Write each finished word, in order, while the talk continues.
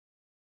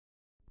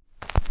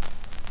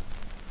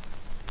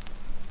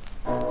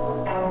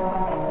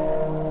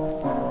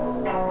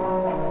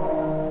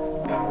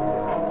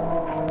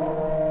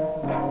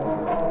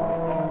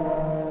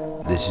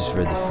This is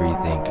for the free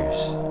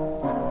thinkers,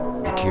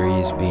 the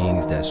curious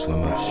beings that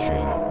swim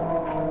upstream,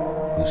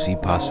 who see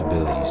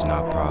possibilities,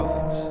 not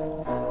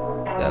problems,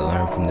 that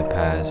learn from the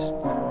past,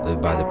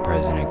 live by the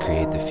present, and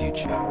create the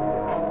future.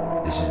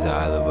 This is the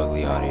I Love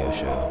Ugly audio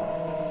show.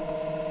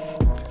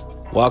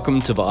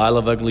 Welcome to the I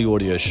Love Ugly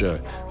audio show.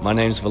 My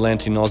name is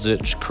Valentin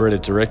Ozic,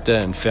 creative director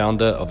and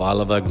founder of I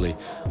Love Ugly.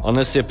 On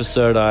this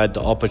episode, I had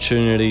the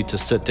opportunity to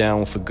sit down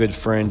with a good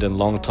friend and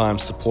longtime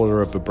supporter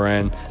of the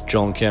brand,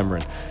 John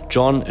Cameron.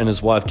 John and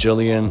his wife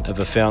Gillian are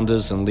the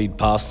founders and lead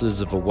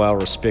pastors of a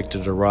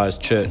well-respected Arise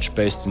church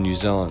based in New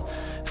Zealand.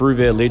 Through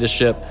their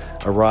leadership,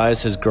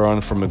 Arise has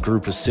grown from a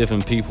group of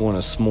 7 people in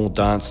a small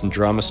dance and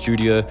drama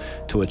studio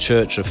to a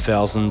church of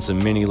thousands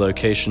in many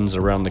locations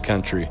around the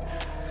country.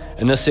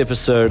 In this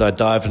episode, I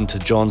dive into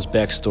John's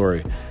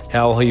backstory,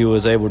 how he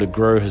was able to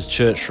grow his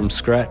church from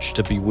scratch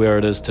to be where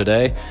it is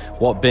today,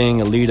 what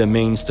being a leader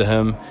means to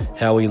him,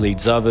 how he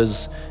leads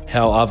others,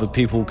 how other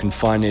people can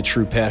find their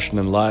true passion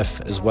in life,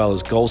 as well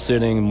as goal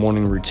setting,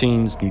 morning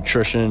routines,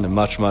 nutrition, and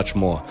much, much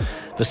more.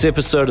 This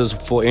episode is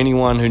for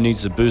anyone who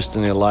needs a boost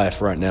in their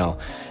life right now,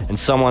 and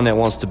someone that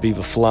wants to be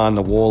the fly on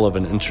the wall of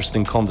an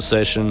interesting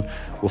conversation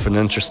with an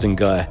interesting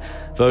guy.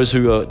 Those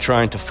who are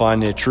trying to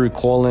find their true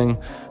calling,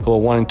 who are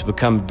wanting to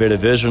become a better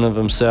version of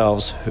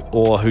themselves,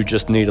 or who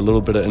just need a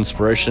little bit of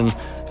inspiration,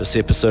 this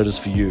episode is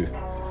for you.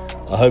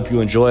 I hope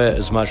you enjoy it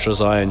as much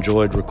as I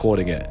enjoyed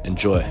recording it.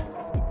 Enjoy.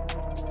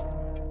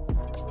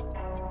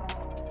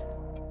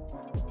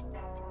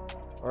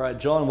 All right,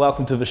 John,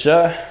 welcome to the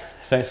show.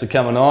 Thanks for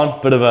coming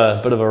on. Bit of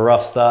a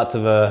rough start to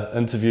the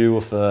interview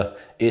with the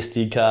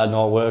SD card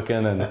not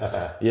working,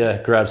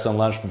 and grabbed some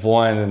lunch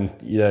beforehand,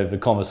 and the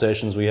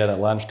conversations we had at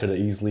lunch could have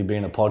easily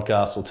been a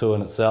podcast or two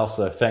in itself.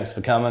 So thanks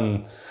for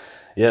coming.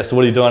 So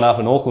what are you doing up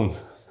in Auckland?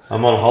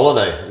 I'm on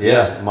holiday.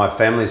 Yeah. My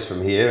family's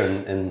from here,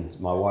 and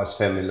my wife's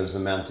family lives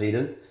in Mount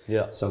Eden.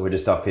 Yeah. So we're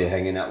just up here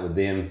hanging out with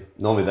them.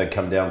 Normally they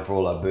come down for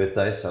all our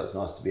birthdays, so it's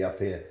nice to be up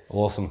here.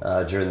 Awesome.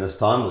 During this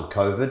time with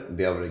COVID, and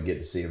be able to get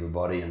to see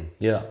everybody and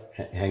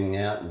hang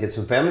out and get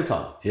some family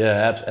time.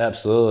 Yeah,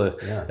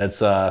 absolutely. Yeah. That's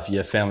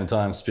family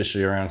time,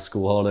 especially around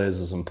school holidays,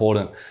 is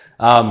important.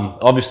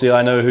 Obviously,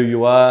 I know who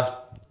you are,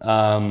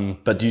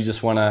 but do you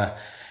just want to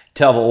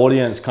tell the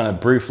audience kind of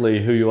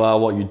briefly who you are,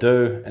 what you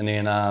do, and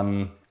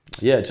then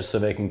just so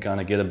they can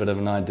kind of get a bit of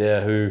an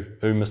idea who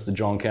Mr.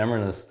 John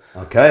Cameron is.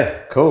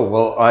 Okay, cool.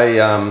 Well,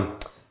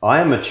 I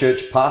am a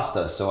church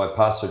pastor, so I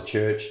pastor a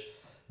church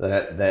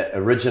that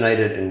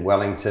originated in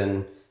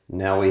Wellington.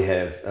 Now we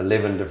have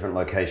 11 different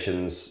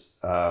locations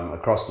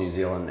across New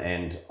Zealand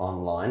and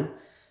online.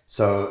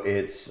 So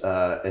it's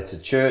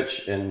a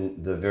church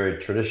in the very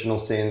traditional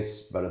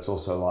sense, but it's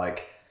also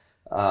like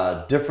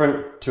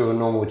different to a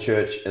normal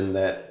church in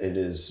that it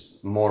is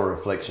more a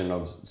reflection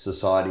of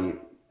society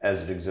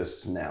as it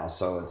exists now.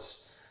 So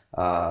it's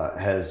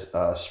has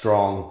a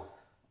strong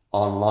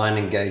online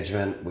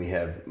engagement. We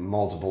have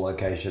multiple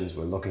locations.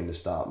 We're looking to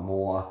start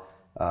more.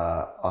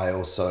 I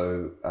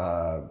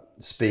also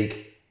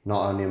speak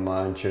not only in my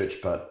own church,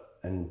 but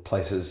in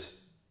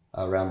places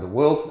around the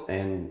world,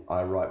 and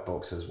I write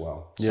books as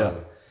well.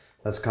 So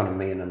that's kind of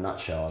me in a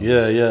nutshell.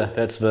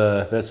 That's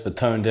the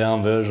toned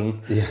down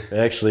version.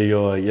 Actually,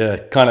 you're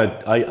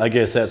I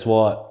guess that's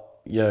what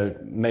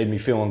made me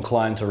feel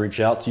inclined to reach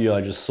out to you.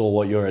 I just saw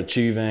what you're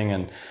achieving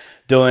and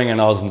doing, and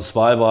I was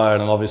inspired by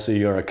it. And obviously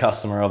you're a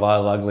customer of I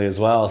Love Ugly as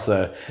well,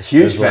 so a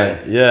huge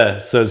fan.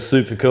 So it's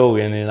super cool.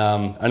 And then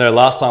I know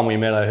last time we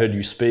met I heard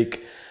you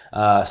speak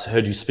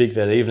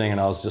that evening,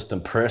 and I was just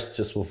impressed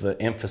just with the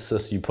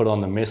emphasis you put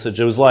on the message.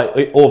 It was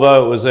like,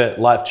 although it was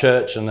at Life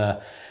Church in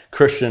a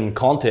Christian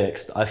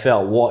context, I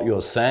felt what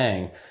you're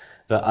saying,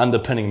 the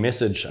underpinning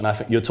message, and I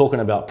think you're talking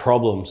about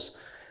problems,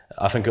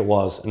 I think it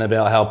was, and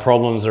about how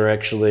problems are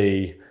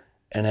actually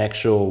an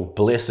actual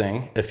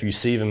blessing if you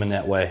see them in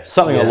that way,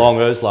 something along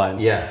those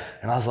lines.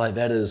 And I was like,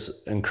 that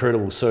is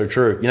incredible, so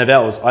true.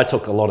 I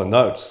took a lot of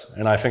notes,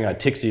 and I think I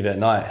texted you that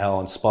night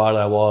how inspired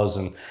I was,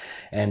 and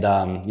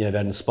that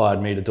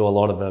inspired me to do a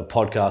lot of the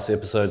podcast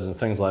episodes and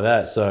things like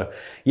that. So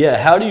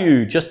how do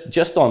you,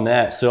 just on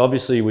that, so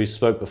obviously we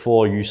spoke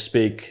before, you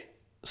speak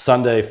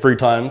Sunday 3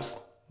 times,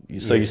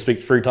 so you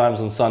speak 3 times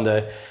on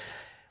Sunday.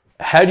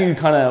 How do you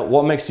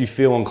what makes you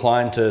feel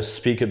inclined to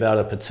speak about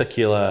a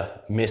particular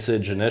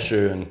message and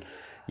issue, and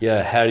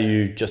how do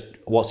you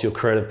what's your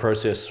creative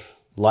process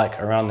like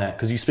around that?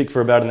 Because you speak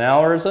for about an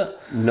hour, is it?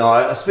 No,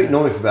 I speak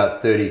normally for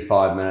about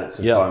 35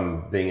 minutes if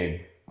I'm being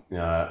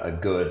a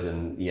good,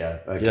 and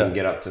I can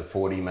get up to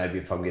 40 maybe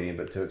if I'm getting a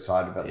bit too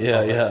excited about the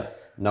topic.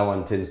 No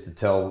one tends to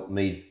tell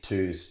me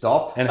to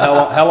stop. And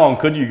how long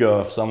could you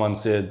go if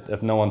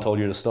no one told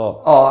you to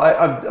stop?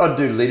 I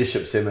do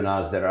leadership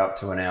seminars that are up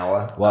to an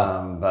hour,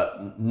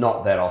 but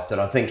not that often.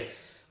 I think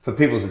for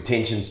people's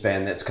attention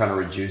span, that's kind of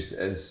reduced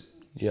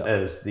as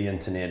the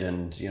internet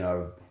and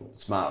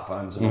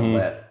smartphones and all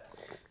that.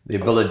 The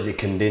ability to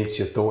condense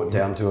your thought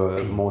down to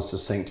a more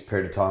succinct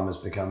period of time has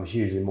become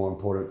hugely more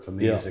important for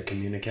me as a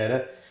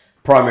communicator.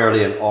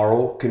 primarily an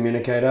oral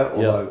communicator,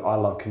 although I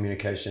love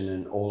communication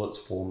in all its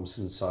forms.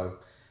 And so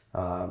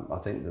I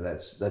think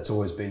that's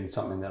always been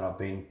something that I've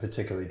been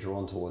particularly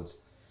drawn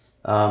towards.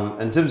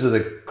 In terms of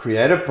the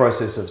creative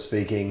process of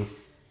speaking,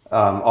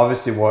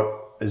 obviously what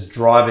is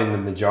driving the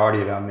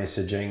majority of our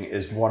messaging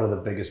is what are the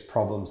biggest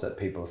problems that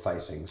people are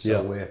facing.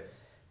 So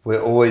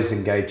we're always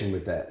engaging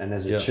with that. And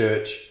as a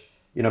church,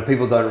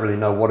 people don't really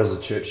know, what does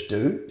a church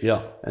do?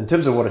 Yeah. In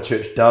terms of what a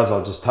church does,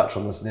 I'll just touch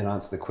on this and then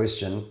answer the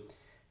question.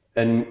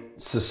 In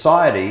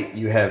society,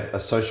 you have a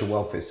social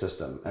welfare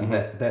system, and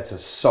that's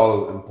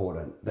so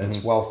important.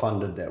 That's well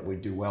funded, that we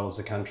do well as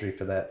a country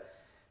for that.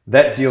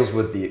 That deals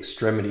with the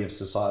extremity of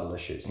societal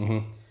issues.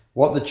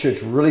 What the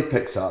church really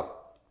picks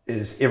up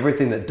is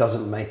everything that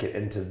doesn't make it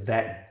into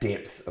that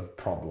depth of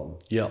problem.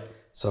 Yeah.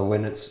 So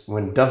when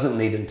it doesn't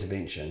need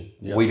intervention,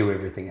 we do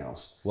everything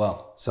else.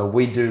 Wow. So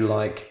we do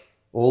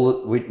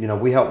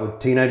we help with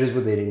teenagers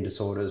with eating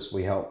disorders.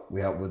 We help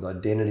with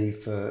identity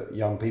for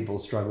young people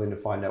struggling to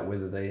find out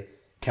whether they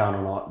count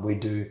or not. We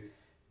do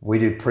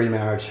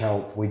pre-marriage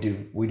help. We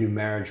do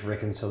marriage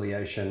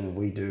reconciliation.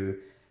 We do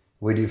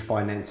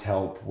finance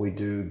help. We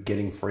do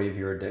getting free of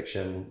your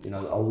addiction.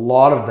 A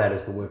lot of that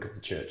is the work of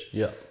the church.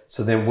 Yeah.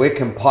 So then we're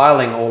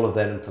compiling all of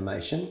that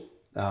information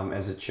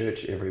as a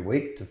church every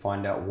week to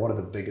find out what are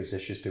the biggest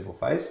issues people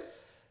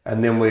face.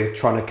 And then we're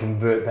trying to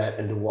convert that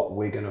into what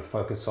we're going to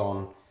focus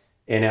on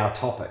in our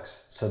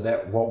topics, so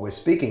that what we're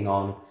speaking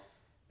on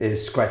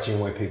is scratching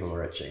where people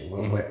are itching.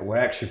 We're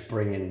actually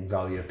bringing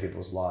value to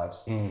people's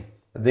lives.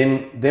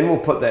 Then we'll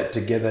put that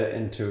together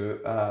into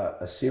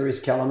a series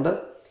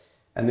calendar.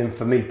 And then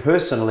for me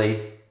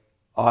personally,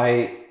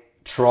 I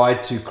try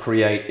to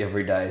create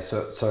every day.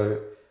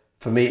 So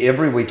for me,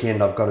 every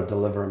weekend I've got to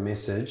deliver a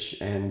message,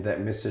 and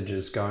that message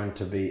is going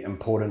to be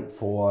important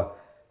for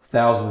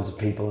thousands of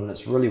people. And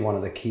it's really one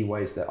of the key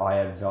ways that I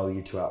add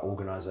value to our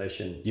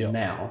organization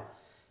now,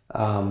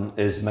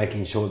 is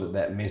making sure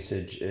that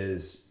message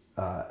is,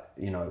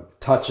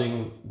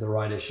 touching the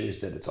right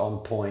issues, that it's on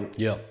point,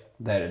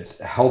 that it's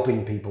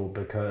helping people,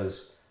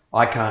 because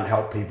I can't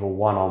help people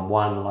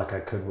one-on-one like I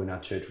could when our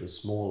church was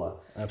smaller.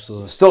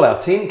 Absolutely. Still our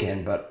team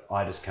can, but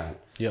I just can't.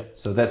 Yep.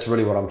 So that's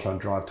really what I'm trying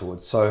to drive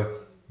towards. So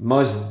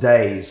most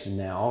days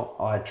now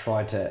I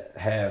try to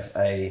have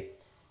a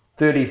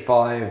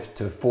 35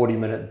 to 40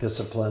 minute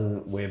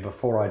discipline where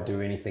before I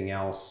do anything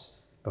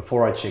else,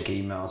 before I check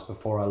emails,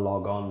 before I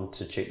log on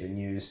to check the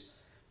news,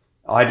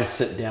 I just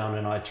sit down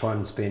and I try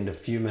and spend a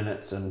few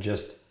minutes and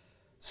just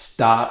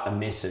start a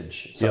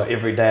message. So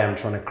every day I'm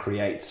trying to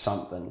create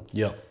something.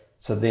 Yeah.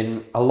 So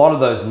then a lot of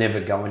those never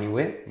go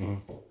anywhere.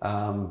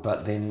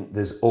 But then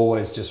there's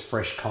always just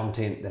fresh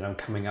content that I'm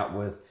coming up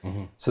with.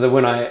 So that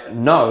when I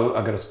know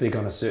I've got to speak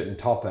on a certain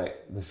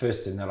topic, the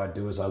first thing that I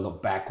do is I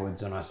look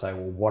backwards and I say,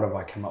 well, what have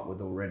I come up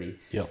with already?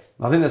 Yeah.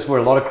 I think that's where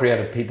a lot of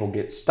creative people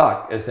get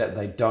stuck, is that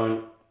they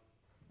don't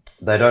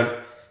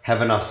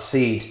have enough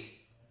seed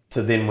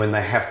to then, when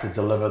they have to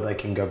deliver, they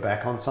can go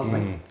back on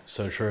something.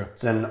 So true.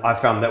 And I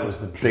found that was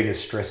the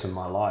biggest stress in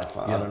my life.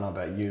 I don't know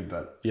about you,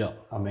 but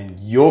I mean,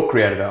 your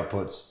creative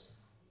outputs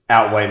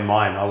outweigh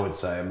mine, I would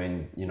say. I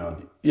mean,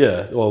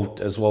 Yeah, well,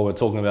 as what we're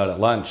talking about at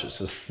lunch, it's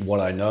just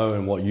what I know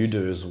and what you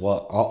do is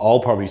what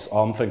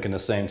I'm thinking the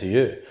same to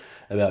you,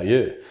 about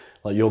you.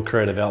 Like your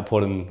creative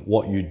output and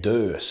what you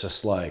do, it's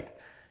just like,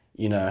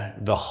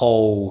 the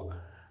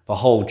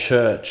whole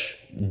church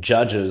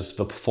judges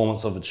the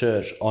performance of the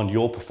church on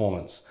your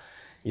performance.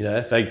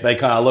 They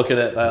kind of look at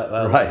it,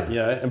 right.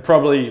 And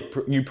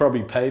you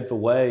probably paved the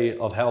way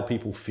of how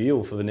people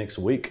feel for the next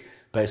week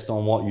based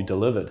on what you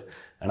delivered.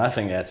 And I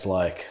think that's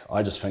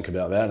I just think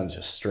about that and it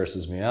just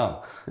stresses me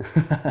out.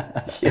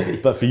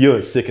 But for you,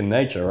 it's second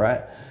nature,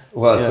 right?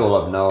 Well, it's all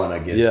I've known, I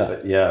guess.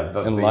 Yeah.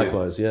 But and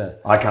likewise,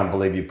 I can't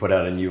believe you put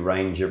out a new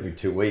range every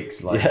 2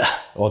 weeks.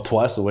 Or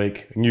twice a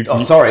week.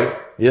 Twice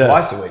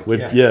a week.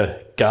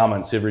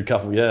 Garments every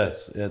couple. It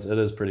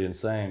is pretty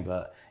insane.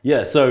 But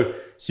so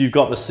you've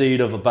got the seed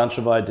of a bunch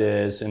of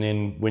ideas, and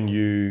then when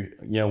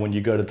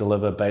you go to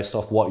deliver based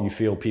off what you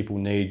feel people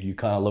need, you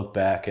kind of look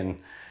back and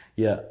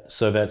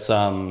so that's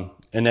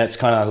that's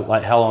kind of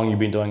like how long you've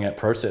been doing that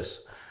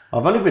process.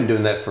 I've only been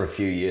doing that for a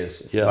few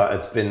years,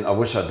 but I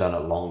wish I'd done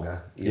it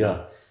longer,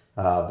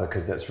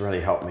 because that's really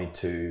helped me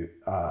to,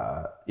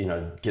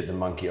 get the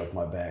monkey off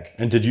my back.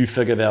 And did you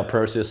figure that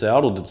process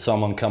out, or did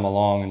someone come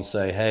along and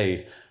say,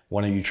 hey,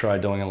 why don't you try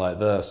doing it like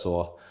this?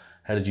 Or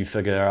how did you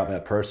figure out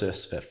that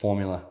process, that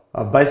formula?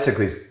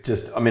 Basically,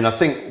 I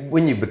think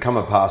when you become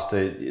a pastor,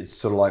 it's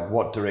sort of like,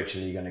 what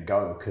direction are you going to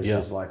go? Because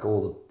there's like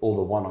all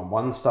the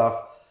one-on-one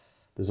stuff.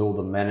 There's all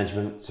the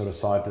management sort of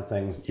side to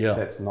things.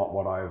 That's not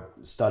what I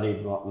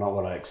studied, not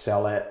what I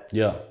excel at.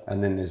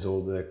 And then there's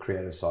all the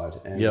creative side.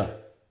 And,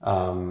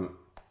 and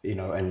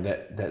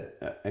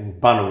and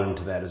bundled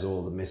into that is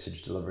all the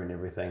message delivery and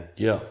everything.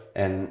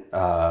 And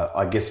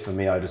I guess for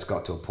me, I just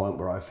got to a point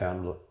where I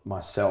found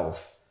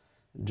myself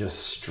just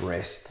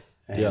stressed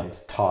and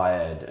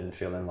tired and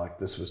feeling like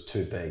this was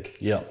too big.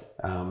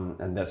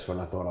 And that's when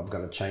I thought, I've got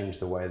to change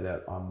the way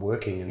that I'm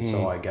working. And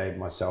so I gave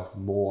myself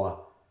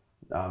more.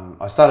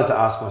 I started to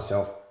ask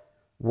myself,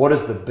 what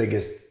is the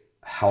biggest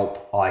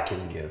help I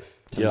can give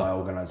to Yeah. my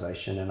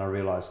organization. And I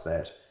realized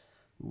that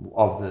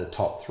of the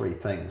top 3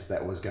 things,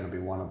 that was going to be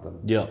one of them.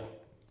 Yeah.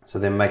 So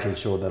then making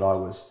sure that I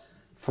was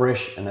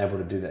fresh and able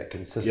to do that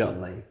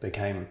consistently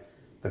became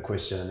the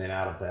question. And then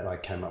out of that, I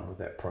came up with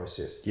that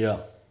process. Yeah.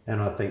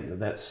 And I think that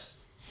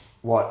that's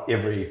what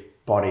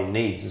everybody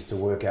needs, is to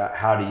work out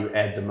how do you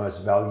add the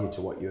most value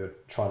to what you're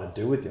trying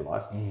to do with your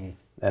life.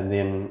 And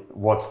then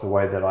what's the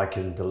way that I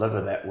can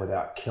deliver that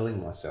without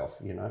killing myself,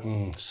 you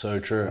know? So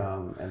true.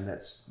 And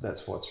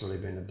that's what's really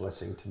been a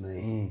blessing to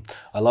me.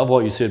 I love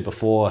what you said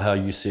before, how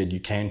you said you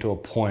came to a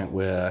point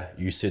where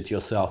you said to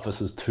yourself,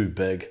 this is too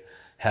big.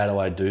 How do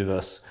I do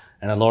this?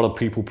 And a lot of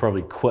people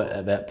probably quit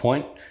at that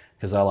point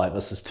because they're like,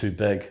 this is too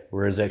big.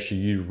 Whereas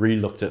actually you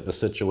re-looked at the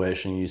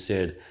situation. You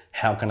said,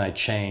 how can I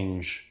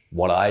change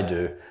what I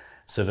do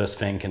so this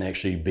thing can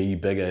actually be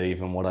bigger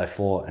even what I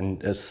thought?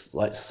 And it's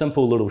like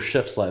simple little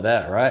shifts like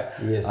that, right?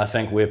 Yes. I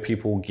think where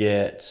people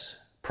get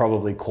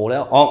probably caught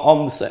out.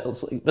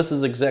 This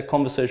is the exact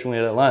conversation we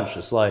had at lunch.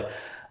 It's like,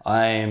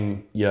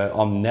 I'm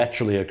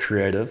naturally a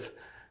creative,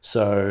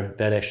 so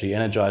that actually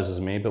energizes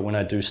me. But when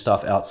I do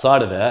stuff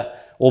outside of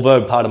that,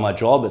 although part of my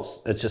job,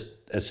 it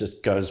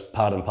just goes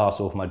part and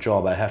parcel of my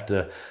job. I have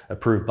to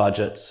approve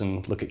budgets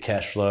and look at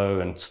cash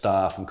flow and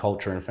staff and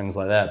culture and things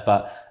like that.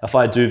 But if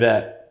I do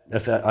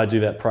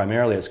that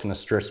primarily, it's going to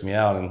stress me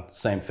out. And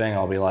same thing,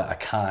 I'll be like, I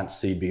can't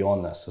see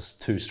beyond this. It's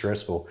too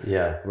stressful.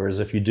 Yeah. Whereas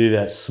if you do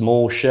that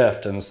small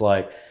shift and it's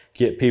like,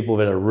 get people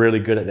that are really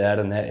good at that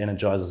and that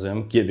energizes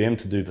them, get them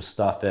to do the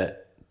stuff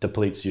that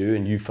depletes you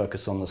and you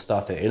focus on the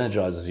stuff that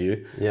energizes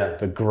you. Yeah.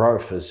 The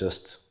growth is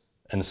just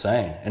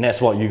insane. And that's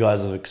what you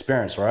guys have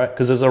experienced, right?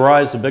 Because is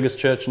Arise the biggest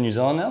church in New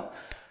Zealand now?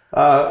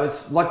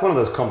 It's like one of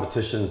those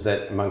competitions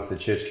that amongst the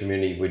church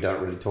community, we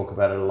don't really talk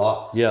about it a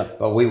lot. Yeah.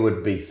 But we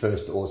would be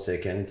first or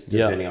second,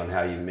 depending on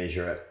how you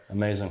measure it.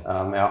 Amazing.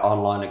 Our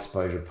online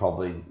exposure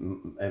probably,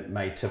 it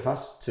may tip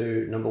us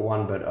to number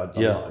 1, but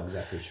I'm not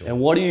exactly sure. And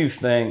what do you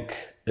think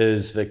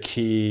is the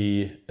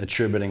key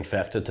attributing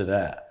factor to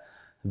that?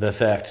 The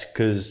fact,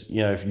 because,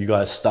 if you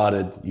guys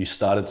you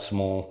started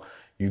small,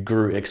 you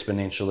grew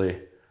exponentially.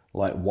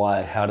 Like,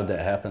 why? How did that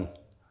happen?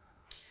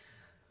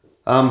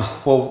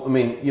 Well, I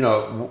mean,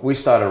 we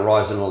started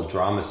Rise, a little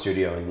drama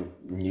studio in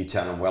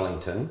Newtown and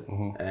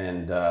Wellington,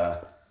 and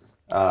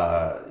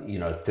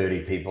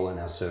 30 people in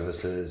our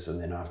services,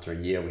 and then after a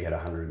year we had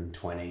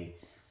 120,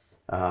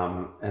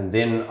 and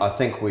then I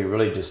think we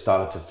really just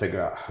started to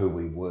figure out who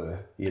we were.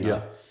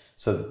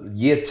 So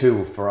year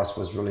 2 for us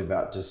was really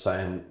about just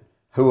saying,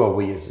 who are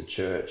we as a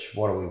church?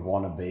 What do we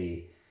want to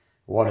be?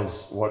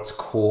 What's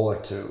core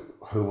to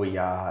who we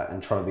are,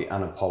 and trying to be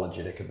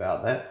unapologetic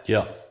about that.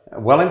 Yeah.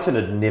 Wellington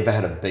had never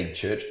had a big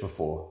church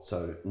before,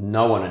 so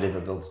no one had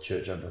ever built a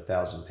church over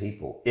 1,000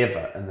 people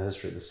ever in the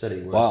history of the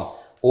city. Whereas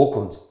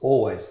Auckland's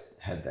always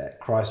had that.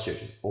 Christchurch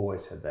has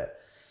always had that.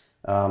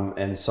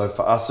 And so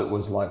for us, it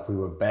was like we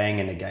were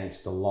banging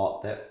against a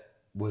lot that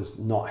was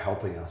not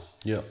helping us.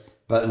 Yeah.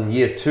 But in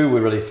year 2, we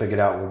really figured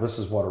out, well, this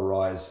is what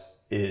Arise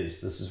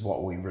is. This is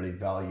what we really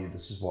value.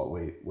 This is what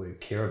we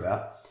care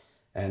about.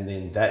 And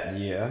then that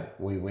year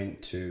we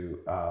went to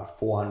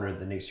 400.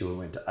 The next year we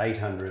went to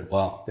 800.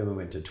 Wow. Then we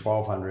went to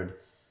 1,200.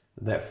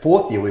 That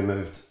 4th year we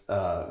moved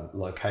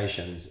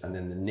locations. And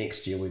then the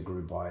next year we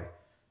grew by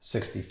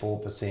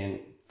 64%,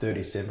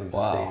 37%.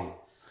 Wow.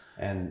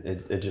 And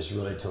it just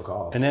really took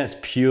off. And that's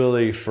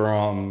purely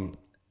from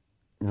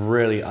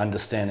really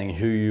understanding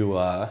who you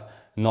are,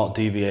 not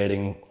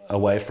deviating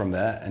away from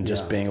that, and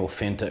just being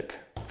authentic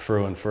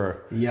through and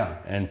through. Yeah.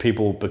 And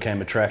people became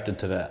attracted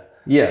to that.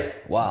 Yeah.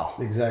 Wow.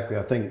 Exactly.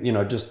 I think,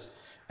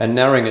 and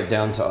narrowing it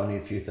down to only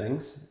a few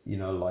things,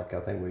 I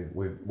think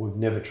we've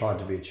never tried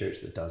to be a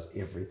church that does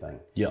everything.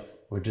 Yeah.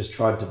 We've just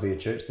tried to be a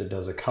church that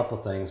does a couple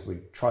of things. We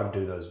try to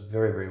do those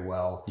very, very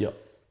well. Yep.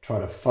 Try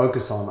to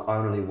focus on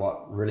only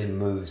what really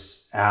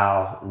moves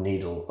our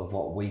needle of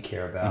what we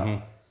care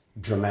about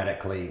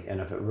dramatically. And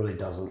if it really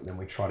doesn't, then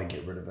we try to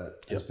get rid of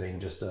it as being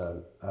just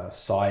a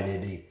side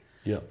eddy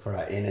for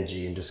our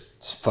energy, and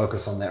just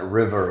focus on that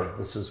river of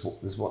this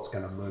is what's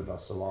going to move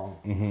us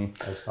along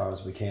as far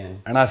as we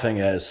can. And I think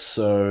that is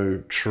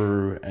so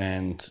true,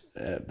 and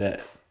I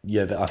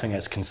think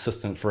that's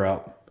consistent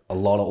throughout a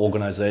lot of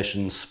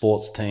organizations,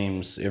 sports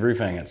teams,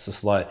 everything. It's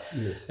just like,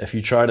 if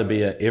you try to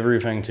be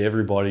everything to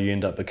everybody, you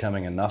end up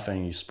becoming a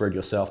nothing. You spread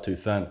yourself too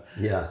thin.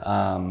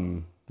 Yeah.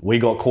 We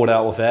got caught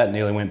out with that,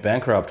 nearly went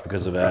bankrupt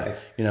because of that. Right.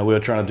 We were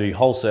trying to do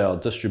wholesale,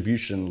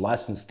 distribution,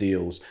 license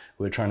deals.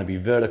 We were trying to be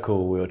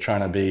vertical. We were trying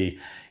to be,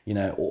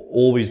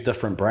 all these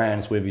different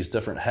brands, wear these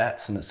different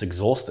hats, and it's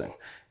exhausting.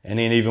 And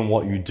then even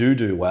what you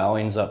do well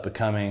ends up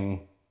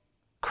becoming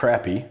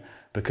crappy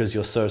because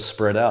you're so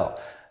spread out.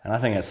 And I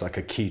think that's like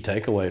a key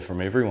takeaway from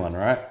everyone,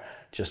 right?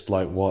 Just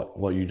like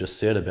what you just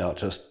said about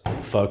just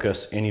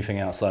focus.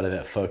 Anything outside of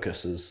that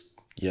focus is,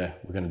 we're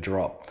going to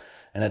drop.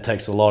 And it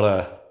takes a lot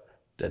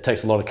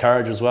of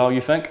courage as well, you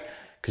think?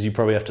 because you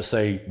probably have to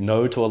say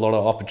no to a lot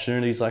of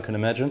opportunities, I can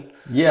imagine.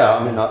 Yeah,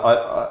 I mean,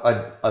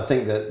 I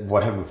think that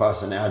what happened for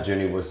us in our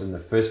journey was in the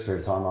first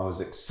period of time, I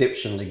was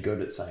exceptionally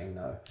good at saying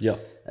no. Yeah.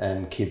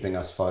 And keeping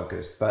us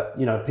focused. But,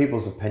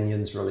 people's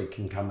opinions really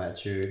can come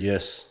at you.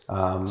 Yes.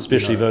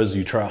 Especially those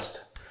you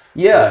trust.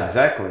 Yeah,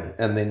 exactly.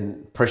 And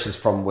then pressures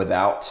from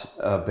without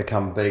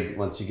become big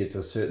once you get to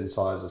a certain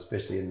size,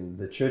 especially in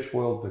the church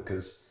world,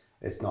 because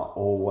it's not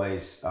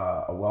always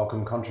a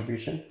welcome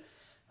contribution.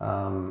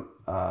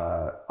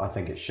 I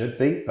think it should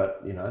be,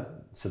 but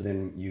so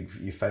then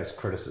you face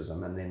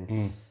criticism, and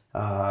then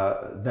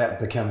that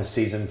became a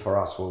season for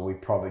us where we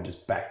probably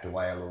just backed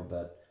away a little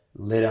bit,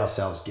 let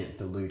ourselves get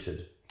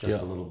diluted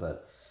just a little bit,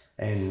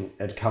 and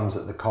it comes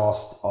at the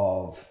cost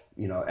of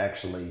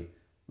actually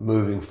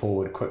moving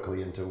forward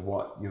quickly into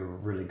what you're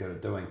really good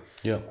at doing.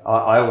 Yeah,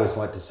 I always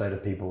like to say to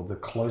people, the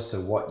closer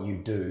what you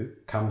do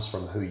comes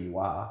from who you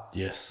are,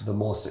 yes, the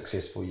more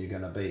successful you're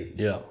going to be.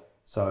 Yeah.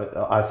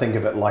 So I think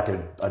of it like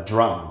a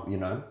drum,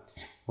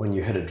 when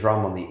you hit a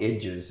drum on the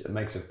edges, it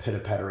makes a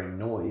pitter-pattering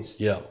noise.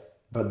 Yeah.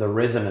 But the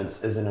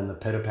resonance isn't in the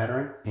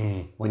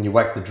pitter-pattering. When you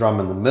whack the drum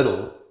in the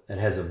middle, it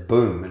has a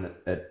boom, and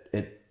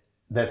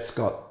that's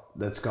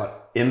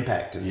got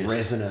impact and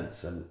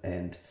resonance,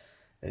 and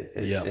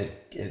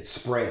it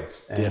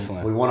spreads. And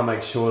definitely. We want to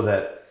make sure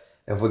that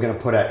if we're going to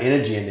put our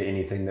energy into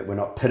anything, that we're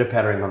not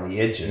pitter-pattering on the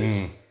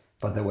edges,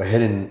 but that we're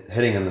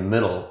hitting in the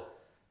middle,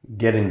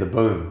 getting the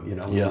boom. We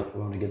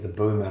want to get the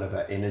boom out of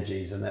our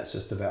energies, and that's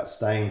just about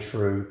staying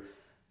true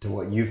to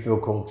what you feel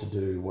called to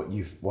do,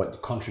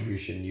 what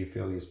contribution you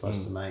feel you're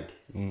supposed to make,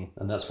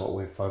 and that's what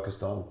we're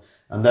focused on.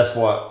 And that's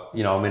what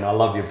I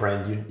love your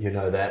brand. You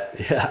know that.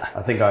 Yeah.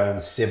 I think I own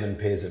 7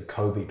 pairs of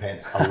Kobe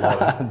pants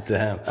alone.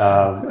 Damn.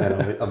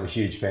 And I'm a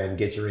huge fan.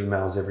 Get your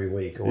emails every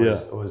week.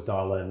 Always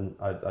dial in.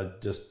 I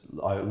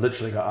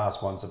literally got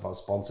asked once if I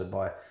was sponsored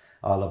by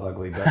I Love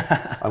Ugly,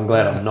 but I'm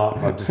glad I'm not.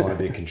 I just want to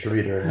be a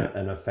contributor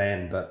and a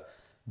fan. But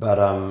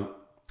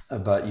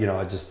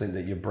I just think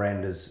that your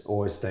brand has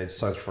always stayed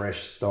so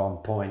fresh, still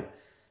on point,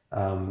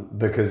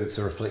 because it's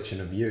a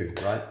reflection of you,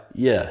 right?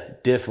 Yeah,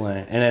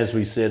 definitely. And as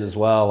we said as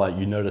well, like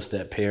you noticed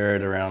that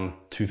period around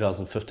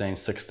 2015,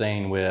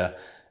 16 where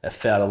it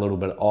felt a little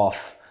bit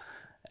off.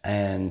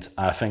 And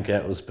I think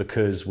that was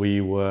because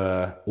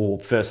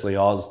firstly,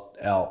 I was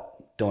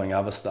out doing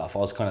other stuff. I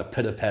was kind of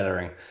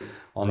pitter-pattering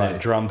on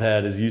that drum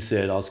pad, as you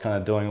said. I was kind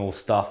of doing all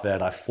stuff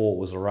that I thought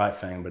was the right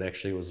thing, but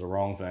actually was the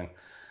wrong thing.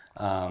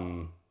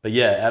 But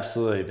yeah,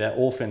 absolutely. That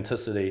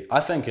authenticity, I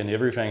think, in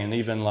everything, and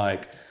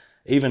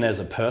even as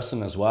a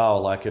person as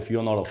well, like if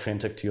you're not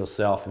authentic to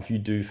yourself, if you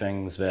do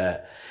things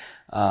that,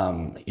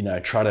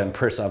 try to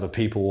impress other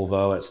people,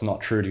 although it's not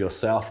true to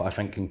yourself, I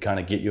think can kind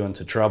of get you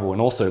into trouble and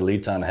also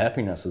lead to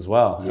unhappiness as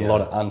well, a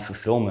lot of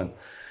unfulfillment.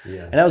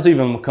 Yeah. And that was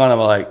even kind of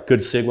like good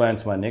segue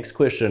into my next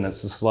question.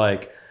 It's just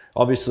like,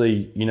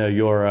 obviously,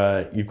 you're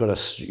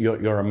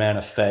a man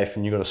of faith,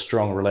 and you've got a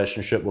strong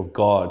relationship with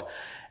God.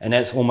 And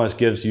that almost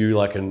gives you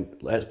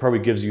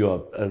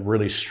a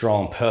really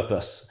strong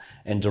purpose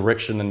and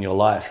direction in your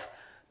life.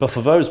 But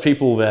for those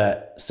people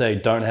that say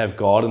don't have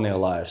God in their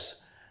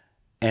lives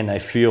and they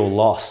feel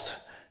lost,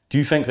 do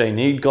you think they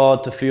need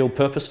God to feel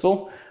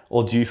purposeful,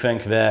 or do you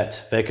think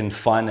that they can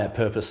find that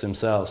purpose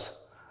themselves?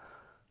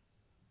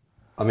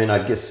 I mean,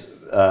 I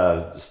guess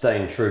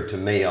staying true to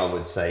me, I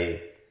would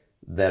say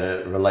that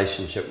a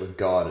relationship with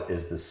God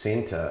is the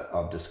center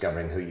of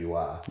discovering who you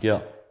are. Yeah.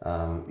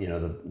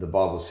 The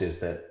Bible says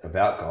that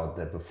about God,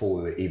 that before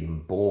we were even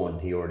born,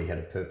 he already had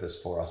a purpose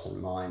for us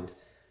in mind.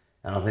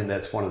 And I think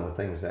that's one of the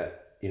things that,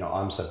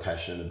 I'm so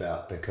passionate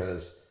about,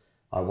 because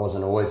I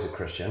wasn't always a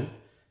Christian.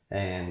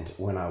 And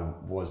when I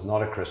was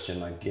not a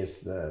Christian, I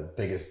guess the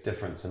biggest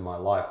difference in my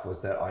life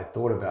was that I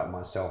thought about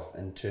myself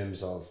in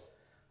terms of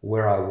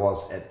where I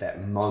was at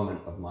that moment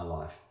of my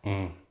life.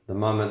 The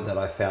moment that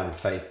I found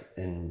faith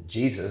in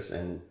Jesus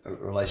and a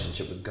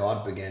relationship with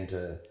God began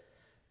to,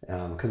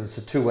 because it's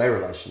a two-way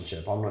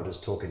relationship. I'm not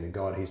just talking to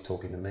God, he's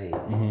talking to me.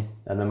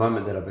 And the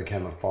moment that I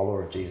became a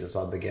follower of Jesus,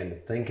 I began to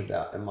think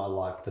about in my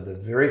life for the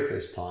very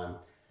first time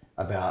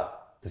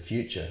about the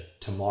future,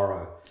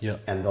 tomorrow. Yeah.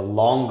 And the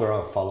longer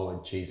I've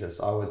followed Jesus,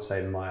 I would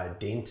say my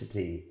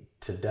identity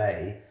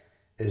today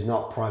is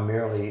not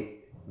primarily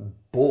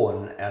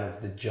born out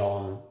of the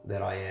John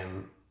that I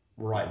am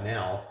right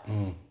now,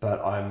 but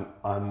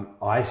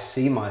I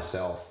see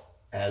myself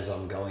as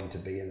I'm going to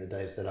be in the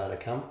days that are to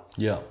come.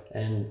 Yeah.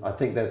 And I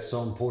think that's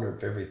so important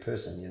for every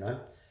person,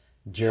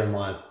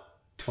 Jeremiah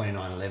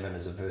 29:11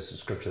 is a verse of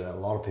scripture that a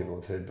lot of people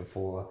have heard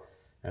before,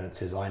 and it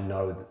says, I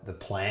know that the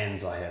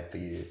plans I have for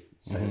you,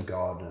 says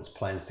God, and it's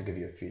plans to give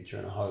you a future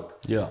and a hope.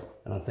 Yeah.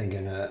 And I think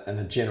in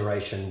a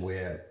generation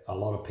where a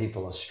lot of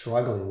people are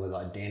struggling with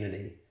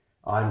identity,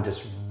 I'm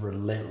just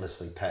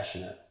relentlessly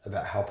passionate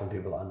about helping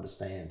people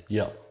understand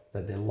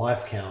that their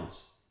life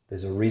counts.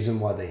 There's a reason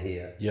why they're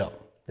here. Yeah.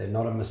 They're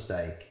not a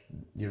mistake.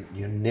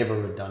 You're never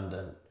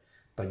redundant,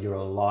 but you're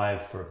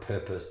alive for a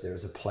purpose. There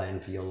is a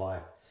plan for your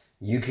life.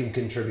 You can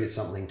contribute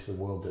something to the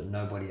world that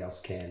nobody else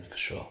can. For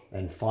sure.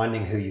 And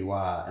finding who you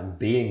are and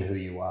being who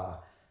you are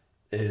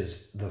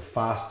is the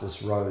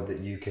fastest road that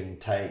you can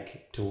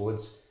take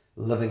towards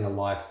living a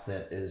life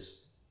that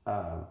is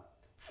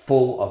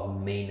full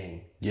of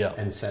meaning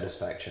and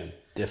satisfaction.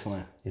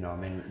 Definitely. You know, I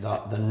mean,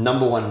 the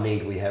number one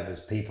need we have as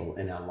people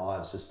in our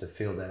lives is to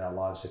feel that our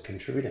lives are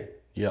contributing.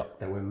 Yeah.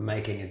 That we're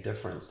making a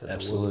difference, that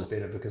Absolutely. the world is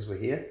better because we're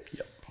here.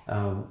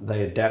 Yep.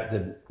 They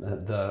adapted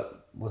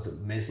was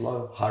it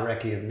Maslow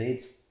hierarchy of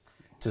needs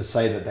to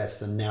say that that's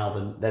the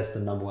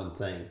number one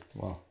thing.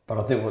 Wow. But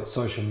I think what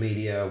social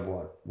media,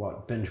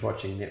 what binge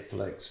watching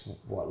Netflix,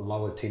 what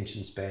low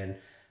attention span,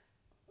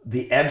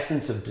 the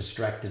absence of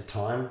distracted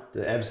time,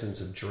 the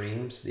absence of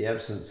dreams, the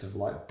absence of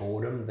like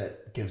boredom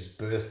that gives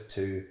birth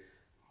to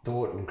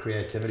thought and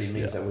creativity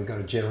means that we've got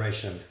a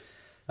generation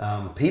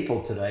of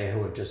people today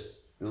who are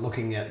just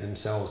looking at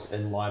themselves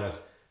in light of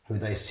who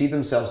they see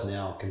themselves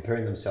now,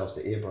 comparing themselves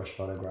to airbrush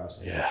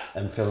photographs,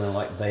 and feeling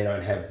like they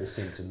don't have the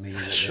sense of meaning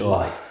that they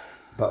like.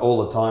 But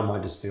all the time, I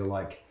just feel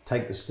like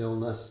take the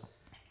stillness,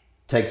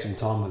 take some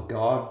time with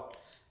God,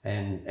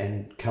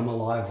 and come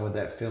alive with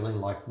that feeling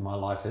like my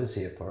life is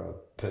here for a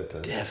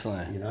purpose.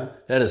 Definitely. You know?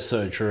 That is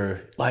so true.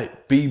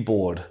 Like, be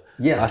bored.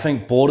 Yeah. I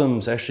think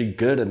boredom's actually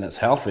good and it's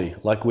healthy.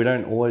 Like, we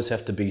don't always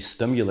have to be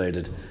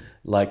stimulated.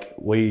 Like,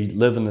 we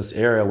live in this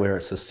area where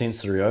it's a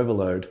sensory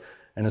overload,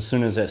 and as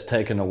soon as that's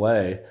taken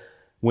away,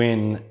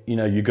 when, you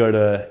know, you go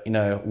to, you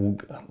know,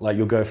 like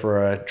you'll go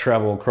for a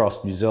travel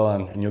across New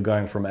Zealand and you're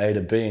going from A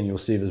to B and you'll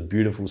see this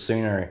beautiful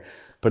scenery,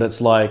 but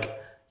it's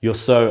like you're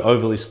so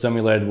overly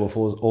stimulated with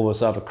all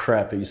this other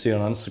crap that you see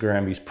on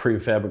Instagram, these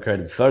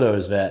prefabricated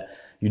photos, that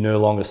you no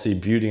longer see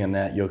beauty in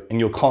that.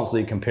 You're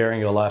constantly comparing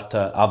your life to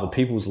other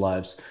people's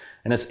lives.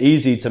 And it's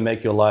easy to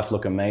make your life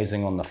look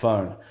amazing on the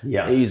phone.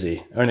 Yeah.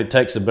 Easy. Only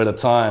takes a bit of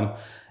time.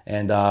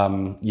 And,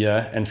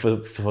 and for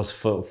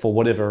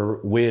whatever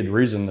weird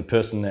reason, the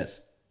person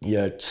that's,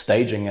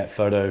 staging that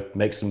photo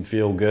makes them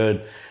feel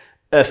good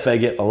if they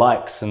get the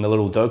likes and the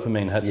little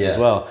dopamine hits as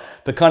well.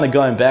 But kind of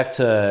going back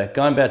to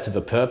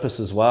the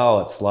purpose as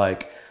well, it's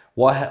like,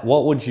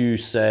 what would you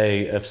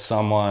say if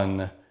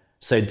someone,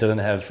 say, didn't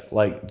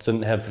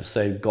have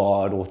say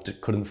God, or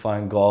couldn't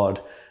find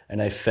God, and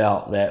they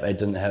felt that they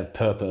didn't have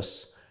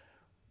purpose?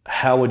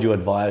 How would you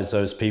advise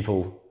those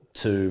people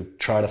to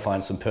try to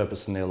find some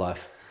purpose in their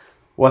life?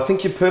 Well, I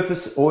think your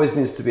purpose always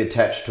needs to be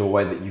attached to a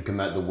way that you can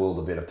make the world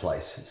a better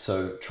place.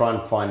 So try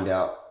and find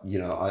out,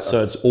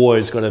 So it's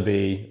always got to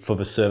be for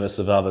the service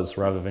of others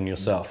rather than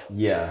yourself.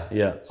 Yeah.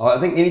 Yeah. I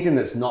think anything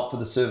that's not for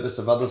the service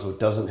of others or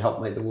doesn't help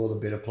make the world a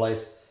better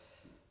place,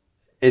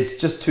 it's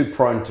just too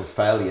prone to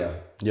failure.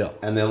 Yeah.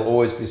 And there'll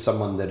always be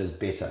someone that is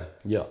better.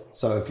 Yeah.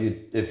 So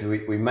if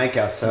we make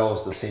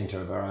ourselves the center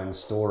of our own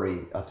story,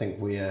 I think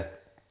we're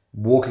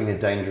walking a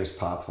dangerous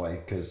pathway,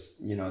 because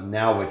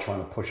now we're trying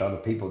to push other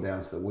people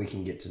down so that we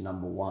can get to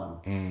number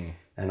one.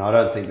 And I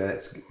don't think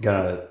that's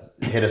going to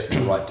hit us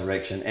in the right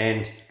direction.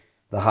 And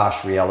the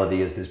harsh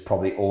reality is there's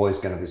probably always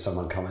going to be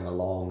someone coming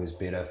along who's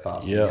better,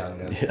 faster,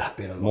 younger, better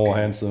looking, more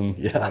handsome,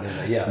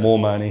 whatever. More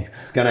money.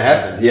 It's going to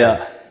happen.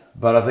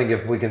 But I think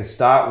if we can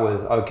start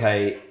with,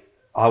 okay,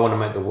 I want to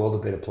make the world a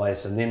better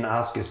place, and then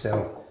ask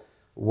yourself,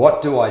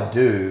 what do I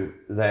do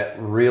that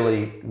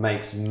really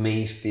makes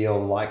me feel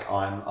like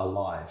I'm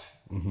alive?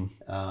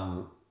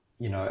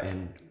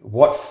 And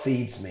what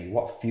feeds me,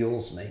 what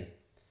fuels me?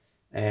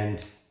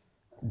 And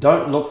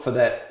don't look for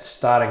that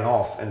starting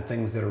off and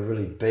things that are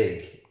really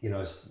big. We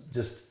don't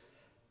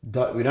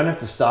have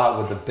to start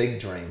with the big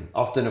dream.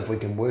 Often if we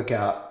can work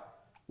out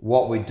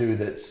what we do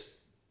that's,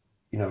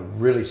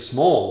 really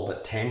small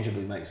but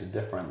tangibly makes a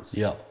difference,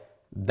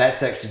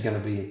 that's actually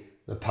going to be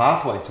the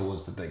pathway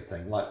towards the big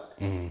thing. Like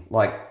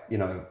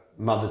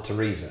Mother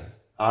Teresa,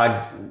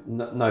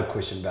 no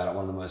question about it,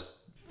 one of the most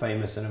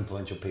famous and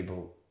influential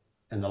people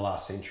in the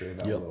last century of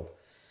our world.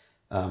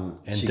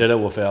 She did it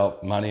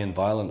without money and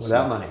violence.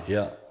 Without money.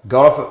 Yeah.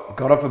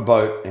 Got off a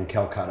boat in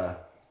Calcutta,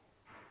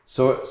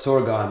 saw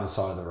a guy on the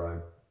side of the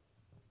road,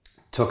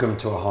 took him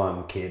to a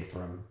home, cared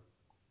for him,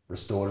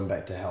 restored him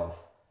back to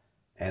health,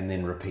 and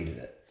then repeated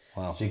it.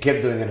 Wow. She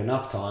kept doing it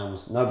enough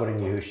times. Nobody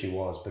knew who she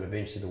was, but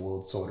eventually the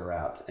world sought her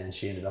out and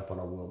she ended up on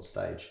a world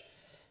stage.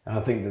 And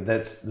I think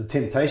that's the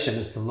temptation,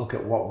 is to look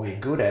at what we're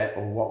good at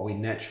or what we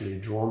naturally are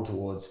drawn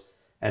towards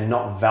and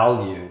not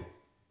value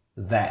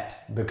that,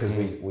 because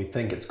we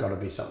think it's got to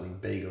be something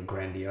big or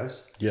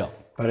grandiose. Yeah.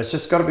 But it's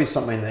just got to be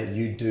something that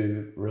you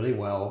do really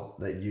well,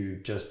 that you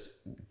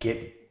just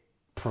get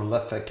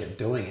prolific at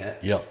doing it.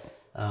 Yeah.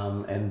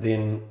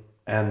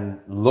 And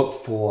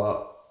look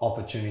for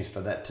opportunities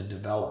for that to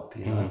develop.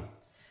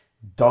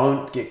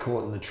 Don't get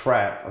caught in the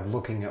trap of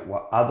looking at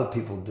what other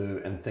people do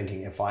and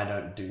thinking, if I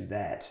don't do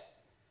that,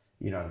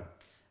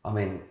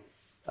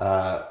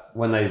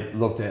 when they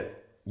looked at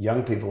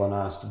young people and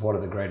asked what are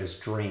the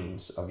greatest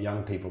dreams of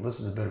young people, this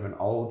is a bit of an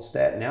old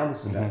stat now,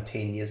 this is about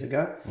 10 years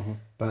ago,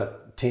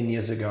 but 10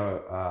 years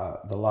ago,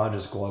 the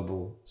largest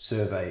global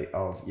survey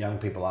of young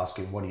people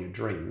asking what are your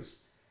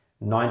dreams,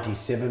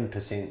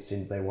 97%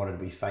 said they wanted to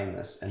be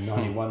famous and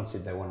 91%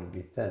 said they wanted to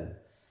be thin.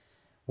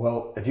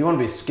 Well, if you want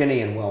to be skinny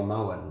and well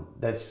known,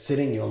 that's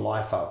setting your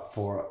life up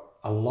for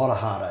a lot of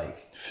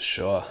heartache For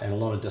sure. and a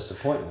lot of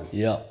disappointment.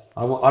 Yeah.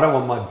 I don't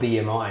want my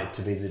BMI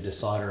to be the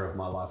decider of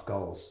my life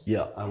goals.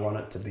 Yeah. I want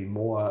it to be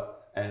more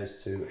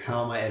as to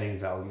how am I adding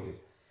value.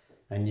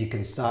 And you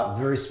can start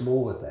very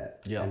small with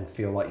that and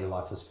feel like your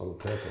life is full of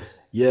purpose.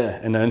 Yeah,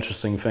 and the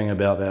interesting thing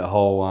about that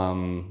whole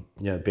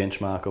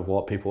benchmark of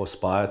what people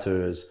aspire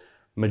to is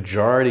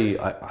majority,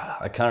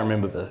 I can't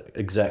remember the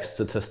exact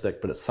statistic,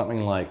 but it's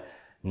something like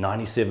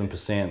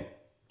 97%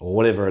 or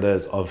whatever it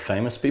is of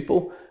famous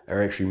people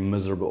are actually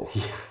miserable.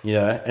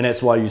 And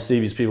that's why you see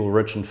these people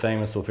rich and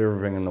famous with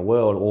everything in the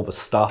world, all the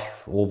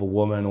stuff, all the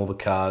women, all the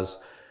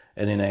cars,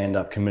 and then they end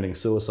up committing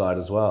suicide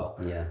as well.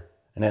 Yeah.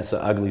 And that's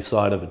the ugly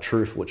side of the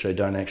truth, which they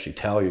don't actually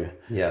tell you.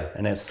 Yeah.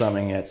 And that's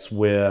something that's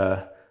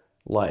where,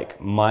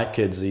 like, my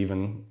kids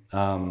even,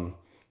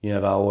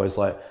 they're always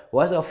like,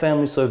 why is our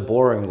family so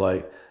boring?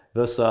 Like,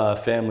 this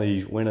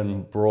family went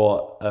and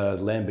brought a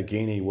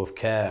Lamborghini with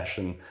cash,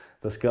 and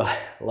this guy,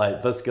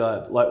 like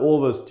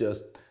all this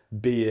just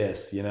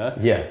BS,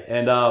 Yeah.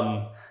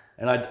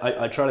 And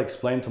I try to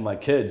explain to my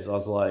kids, I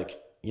was like,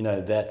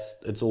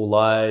 it's all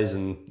lies,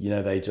 and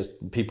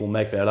people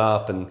make that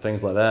up and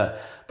things like that.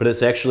 But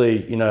it's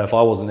actually, if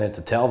I wasn't there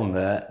to tell them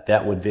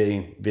that would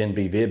then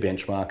be their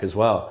benchmark as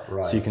well.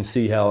 Right. So you can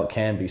see how it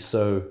can be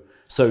so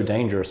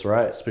dangerous,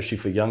 right? Especially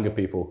for younger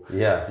people.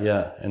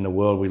 Yeah. In the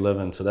world we live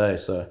in today.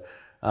 So,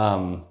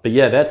 but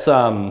yeah, that's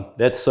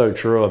so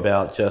true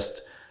about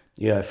just,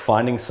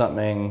 finding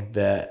something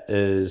that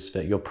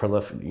you're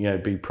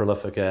prolific, be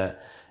prolific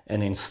at,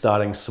 and then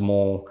starting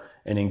small,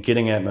 and then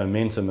getting that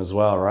momentum as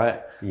well,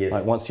 right? Yes.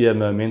 Like once you have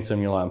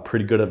momentum, you're like, I'm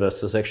pretty good at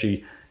this. It's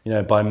actually,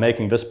 by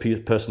making this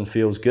person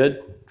feel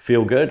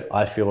good,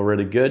 I feel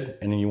really good,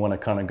 and then you want to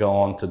kind of go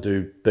on to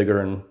do bigger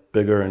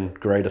and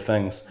greater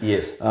things.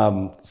 Yes.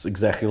 It's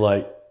exactly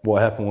like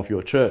what happened with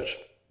your church.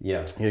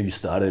 Yeah. You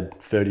started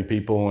 30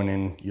 people, and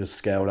then you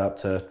scaled up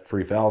to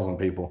 3,000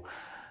 people.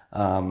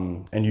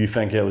 And you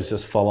think it was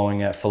just following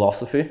that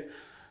philosophy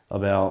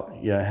about,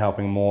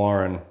 helping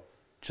more and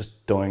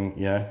just doing,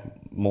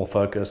 more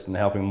focused and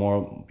helping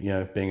more,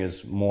 being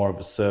as more of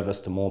a service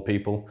to more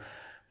people.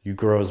 You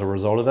grow as a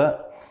result of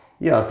that?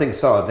 Yeah, I think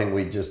so. I think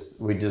we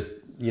just,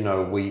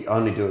 we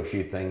only do a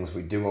few things.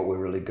 We do what we're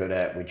really good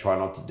at. We try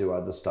not to do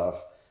other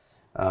stuff.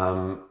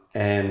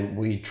 And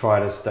we try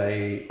to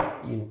stay,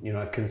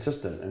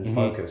 consistent and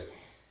focused,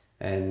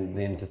 and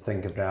then to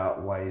think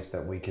about ways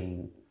that we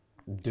can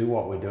do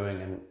what we're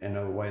doing in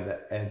a way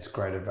that adds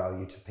greater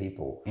value to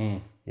people.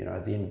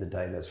 At the end of the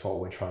day, that's what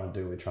we're trying to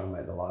do. We're trying to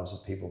make the lives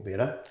of people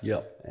better.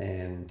 Yep.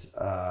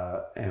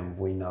 And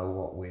we know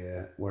what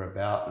we're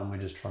about, and we're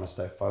just trying to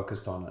stay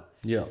focused on it.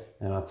 Yeah.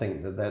 And I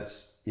think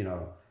that's,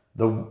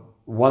 the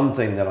one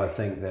thing that I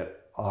think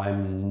that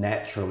I'm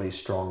naturally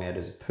strong at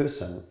as a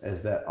person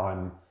is that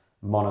I'm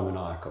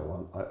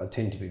monomaniacal. I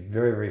tend to be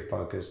very, very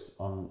focused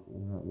on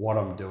what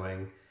I'm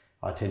doing.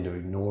 I tend to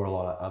ignore a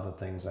lot of other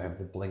things. I have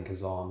the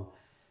blinkers on.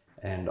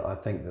 And I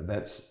think that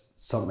that's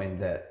something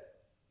that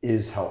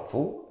is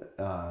helpful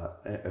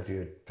if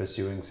you're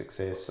pursuing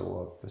success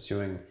or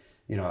pursuing,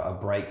 a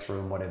breakthrough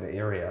in whatever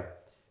area,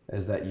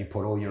 is that you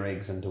put all your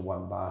eggs into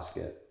one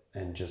basket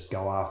and just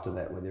go after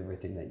that with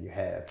everything that you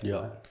have.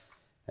 Yeah.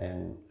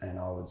 And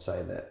I would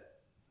say that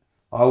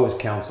I always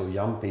counsel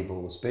young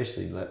people,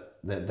 especially,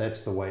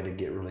 that's the way to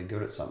get really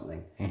good at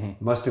something.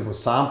 Mm-hmm. Most people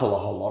sample a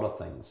whole lot of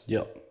things.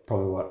 Yep.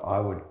 Probably what I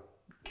would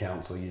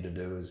counsel you to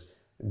do is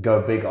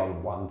go big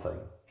on one thing.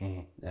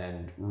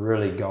 And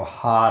really go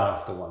hard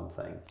after one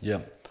thing. Yeah.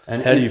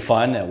 And how do you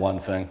find that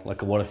one thing?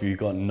 Like, what if you've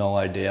got no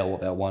idea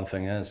what that one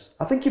thing is?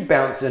 I think you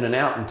bounce in and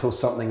out until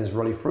something is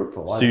really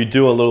fruitful. So you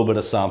do a little bit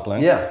of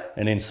sampling. Yeah.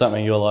 And then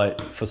something you're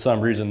like, for some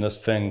reason, this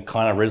thing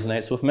kind of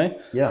resonates with me.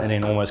 Yeah. And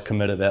then almost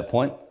commit at that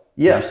point.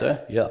 Yeah. You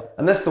say? Yeah.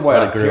 And that's the way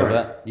I agree with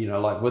parent. that.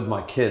 Like with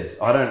my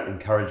kids, I don't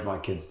encourage my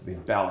kids to be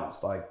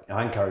balanced. I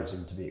encourage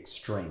them to be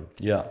extreme.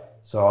 Yeah.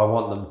 So I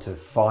want them to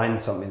find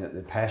something that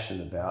they're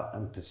passionate about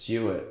and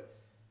pursue it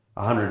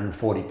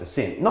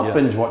 140%. Not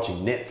binge watching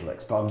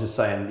Netflix, but I'm just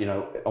saying,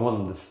 I want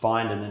them to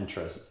find an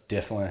interest.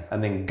 Definitely.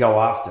 And then go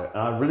after it.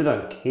 And I really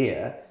don't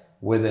care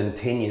within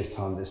 10 years'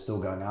 time they're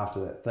still going after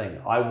that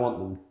thing. I want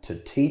them to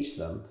teach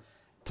them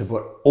to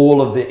put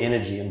all of their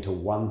energy into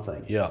one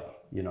thing. Yeah.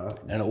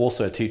 And it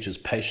also teaches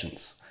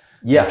patience.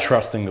 Yeah. And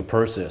trusting the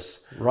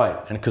process. Right.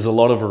 And because a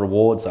lot of the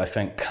rewards, I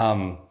think,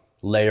 come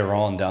later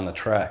on down the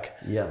track.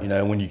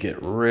 Yeah. When you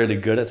get really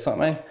good at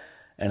something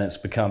and it's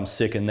become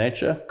second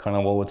nature, kind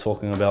of what we're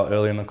talking about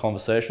earlier in the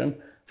conversation,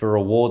 the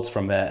rewards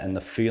from that and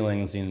the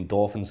feelings, the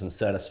endorphins and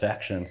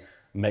satisfaction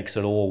makes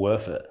it all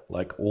worth it.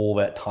 Like all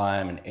that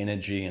time and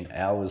energy and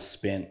hours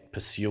spent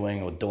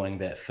pursuing or doing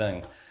that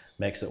thing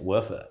makes it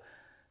worth it.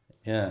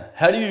 Yeah.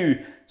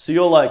 So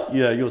you're like,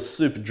 you're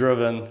super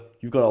driven,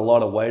 you've got a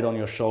lot of weight on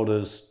your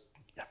shoulders,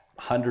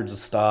 hundreds of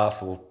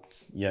staff or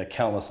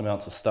countless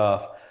amounts of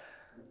staff.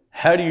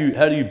 How do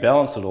you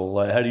balance it all?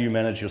 Like, how do you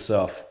manage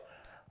yourself?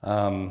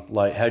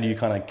 How do you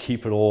kind of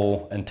keep it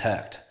all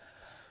intact?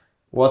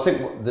 Well, I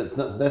think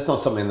that's not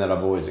something that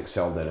I've always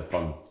excelled at, if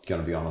I'm going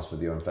to be honest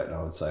with you. In fact,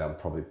 I would say I'm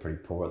probably pretty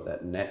poor at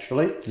that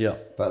naturally. Yeah.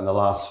 But in the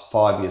last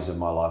 5 years of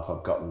my life,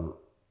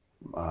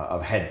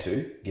 I've had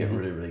to get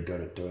really, really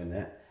good at doing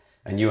that.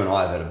 And you and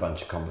I have had a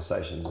bunch of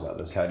conversations about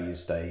this. How do you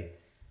stay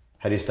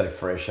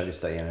fresh? How do you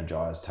stay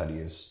energized? How do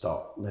you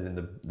stop letting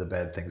the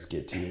bad things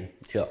get to you?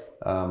 Yeah.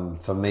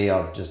 For me,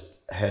 I've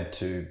had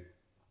to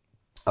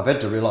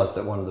realize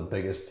that one of the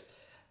biggest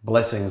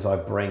blessings I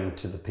bring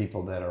to the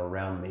people that are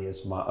around me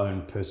is my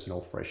own personal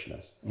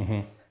freshness.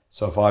 Mm-hmm.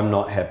 So if I'm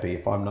not happy,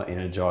 if I'm not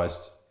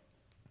energized,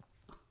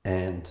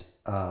 and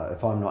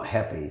if I'm not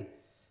happy,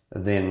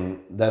 then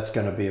that's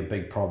going to be a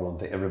big problem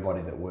for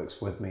everybody that works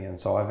with me. And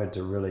so I've had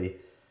to really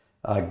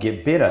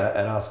get better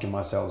at asking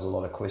myself a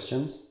lot of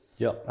questions.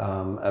 Yeah.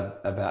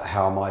 About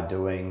how am I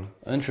doing?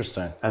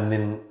 Interesting. And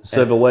then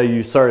the way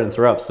you, sorry to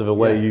interrupt, so the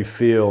way you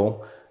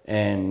feel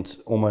and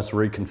almost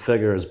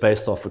reconfigure is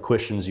based off the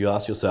questions you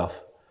ask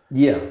yourself.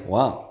 Yeah.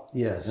 Wow.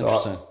 Yeah. So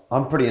Interesting.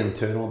 I'm pretty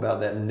internal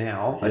about that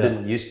now. I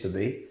didn't used to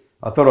be.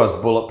 I thought I was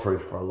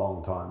bulletproof for a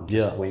long time.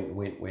 Just went,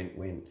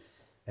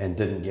 and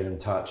didn't get in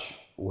touch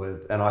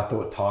with. And I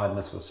thought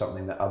tiredness was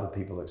something that other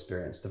people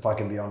experienced, if I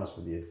can be honest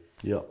with you.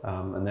 Yeah.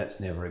 And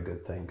that's never a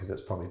good thing, because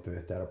that's probably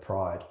birthed out of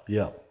pride.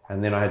 Yeah.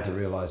 And then I had to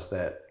realize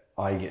that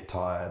I get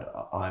tired.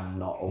 I'm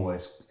not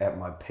always at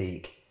my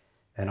peak.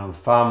 And I'm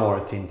far more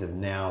attentive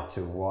now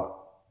to what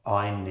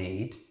I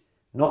need,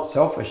 not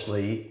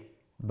selfishly,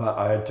 but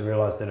I had to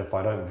realize that if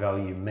I don't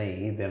value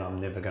me, then I'm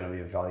never going to be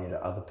of value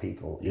to other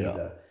people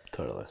either.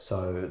 Totally.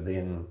 So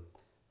then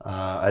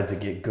I had to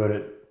get good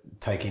at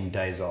taking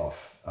days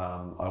off.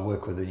 I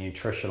work with a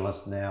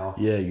nutritionist now.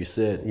 Yeah, you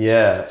said.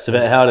 Yeah. So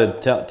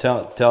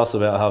tell us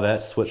about how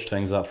that switched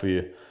things up for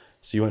you.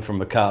 So you went from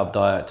a carb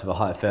diet to the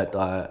high fat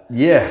diet.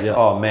 Yeah.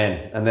 Oh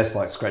man, and that's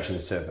like scratching the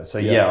surface. So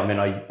I mean,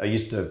 I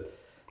used to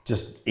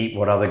just eat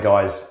what other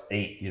guys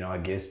eat, I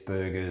guess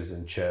burgers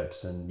and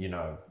chips and,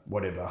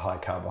 whatever, high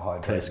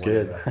carbohydrate. Tastes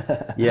whatever.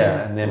 good.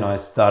 Yeah. And then I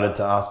started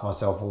to ask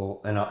myself,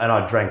 well, and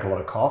I drank a lot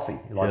of coffee.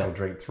 I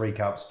drink 3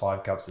 cups,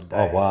 5 cups a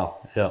day. Oh, wow.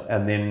 Yeah.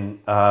 And then,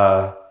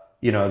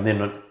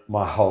 then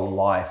my whole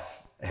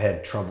life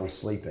had trouble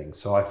sleeping.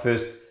 So I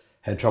first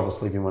had trouble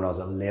sleeping when I was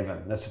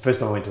 11. That's the first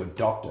time I went to a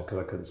doctor, because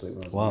I couldn't sleep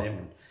when I was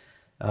 11.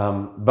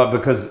 But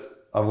because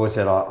I've always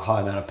had a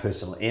high amount of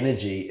personal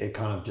energy, it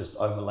kind of just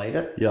overlaid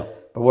it. Yeah.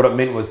 But what it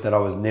meant was that I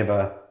was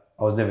never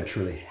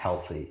truly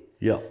healthy.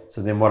 Yeah.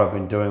 So then what I've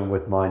been doing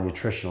with my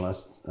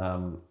nutritionist,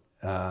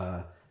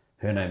 her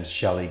name's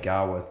Shelley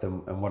Garworth,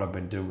 and what I've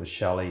been doing with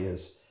Shelley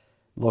is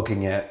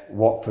looking at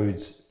what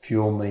foods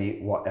fuel me,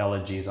 what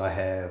allergies I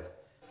have.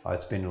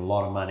 I'd spend a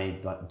lot of money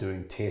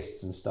doing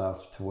tests and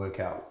stuff to work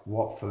out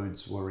what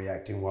foods were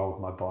reacting well with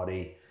my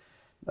body.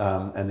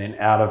 And then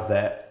out of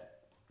that,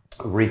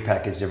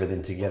 repackaged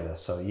everything together.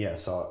 So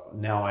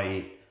now I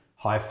eat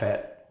high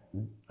fat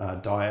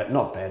diet,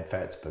 not bad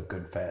fats, but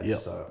good fats. Yep.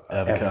 So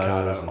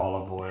Avocados,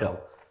 olive oil,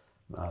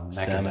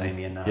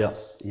 macadamia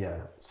nuts,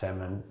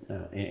 salmon,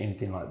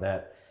 anything like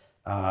that.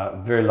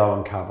 Very low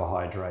in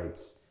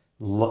carbohydrates.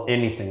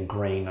 Anything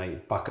green, I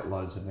eat bucket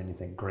loads of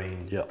anything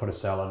green. Yep. Put a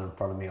salad in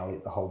front of me, I'll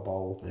eat the whole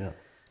bowl. Yeah.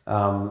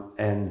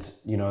 And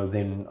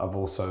then I've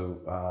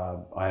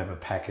also I have a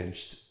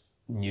packaged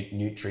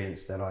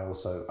nutrients that I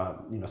also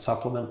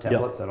supplement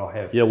tablets that I'll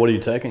have. Yeah. What are you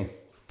taking?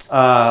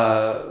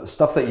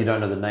 Stuff that you don't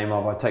know the name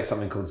of. I take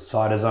something called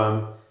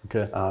Cytosome.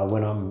 Okay.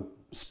 When I'm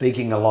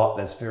speaking a lot,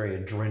 that's very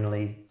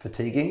adrenally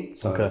fatiguing.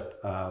 So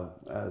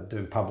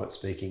doing public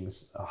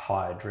speaking's a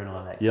high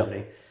adrenaline activity.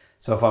 Yep.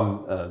 So if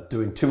I'm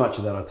doing too much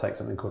of that, I take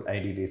something called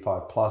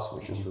ADB5 Plus,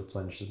 which just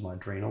replenishes my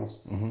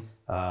adrenals.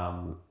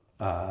 Mm-hmm.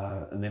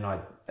 And then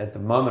at the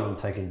moment, I'm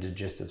taking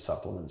digestive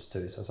supplements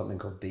too. So something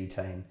called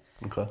betaine,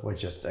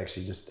 which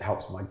just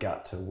helps my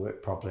gut to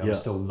work properly. I'm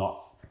still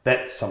not.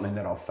 That's something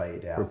that I'll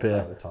fade out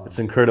over time. It's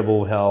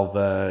incredible how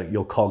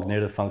your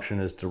cognitive function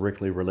is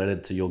directly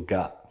related to your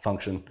gut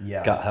function,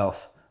 gut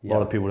health. A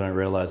lot of people don't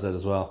realize that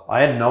as well.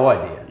 I had no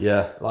idea.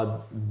 Yeah.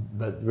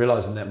 But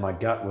realizing that my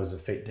gut was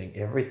affecting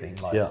everything,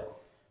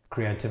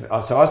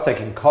 creativity. So I was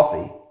taking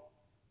coffee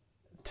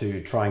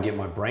to try and get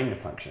my brain to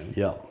function.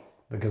 Yeah.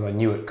 Because I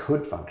knew it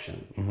could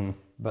function. Mm-hmm.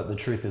 But the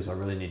truth is I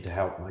really need to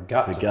help my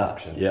gut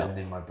function and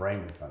then my brain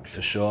to function.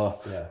 For sure.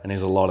 Yeah. And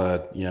there's a lot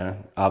of,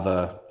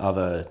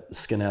 other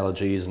skin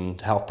allergies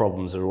and health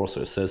problems that are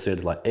also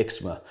associated, like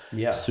eczema.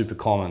 Yeah. Super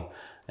common.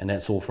 And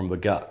that's all from the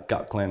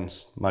gut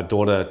cleanse. My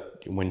daughter,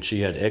 when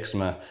she had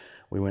eczema,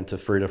 we went to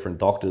 3 different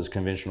doctors,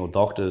 conventional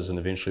doctors, and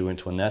eventually went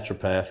to a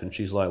naturopath. And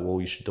she's like,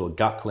 well, you should do a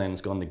gut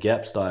cleanse, go on the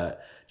GAPS diet,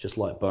 just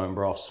like bone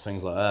broths,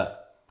 things like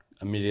that.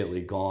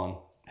 Immediately gone.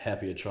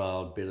 Happier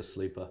child, better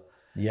sleeper.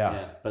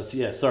 Yeah. But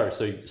sorry.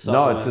 So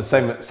no, it's the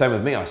same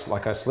with me. I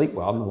sleep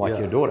well. I'm not like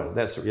your daughter.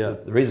 That's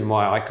the reason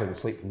why I couldn't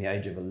sleep from the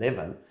age of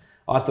 11.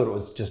 I thought it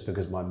was just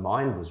because my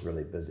mind was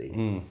really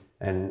busy.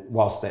 And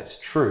whilst that's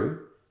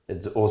true,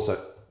 it's also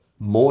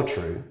more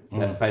true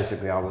that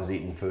basically I was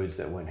eating foods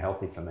that weren't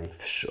healthy for me.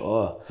 For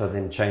sure. So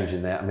then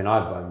changing that, I mean,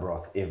 I had bone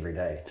broth every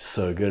day.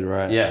 So good,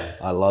 right? Yeah.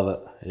 I love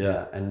it.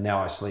 Yeah. And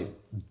now I sleep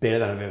better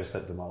than I've ever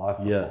slept in my life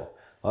before. Yeah.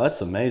 Oh,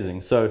 that's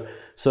amazing. So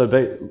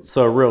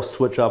a real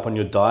switch up on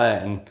your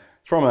diet, and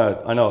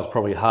I know it's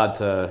probably hard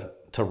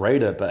to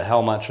rate it, but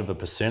how much of a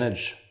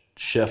percentage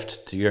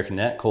shift do you reckon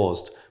that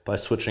caused by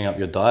switching up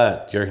your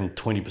diet? Do you reckon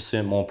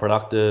 20% more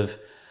productive,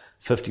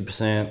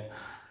 50%?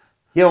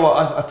 Yeah, well,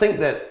 I think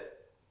that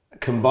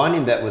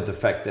combining that with the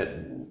fact that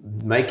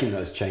making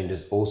those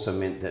changes also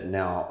meant that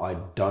now I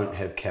don't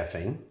have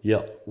caffeine,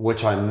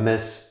 which I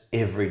miss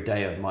every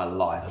day of my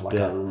life. Like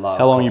I love.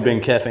 How long have you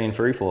been caffeine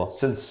free for?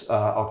 Since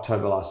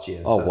October last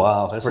year. Oh, so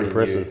wow, it's that's pretty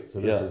impressive. New. So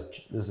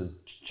this is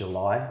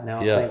July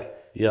now, I think.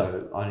 Yeah.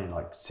 So only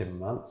like 7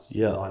 months.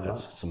 Yeah, 9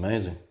 months. it's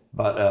amazing.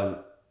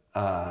 But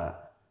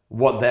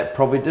what that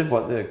probably did,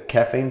 what the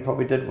caffeine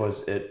probably did,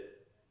 was it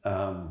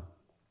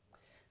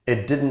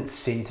didn't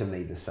center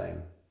me the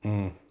same.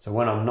 So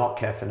when I'm not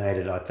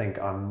caffeinated, I think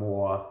I'm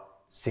more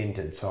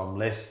centered. So I'm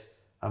less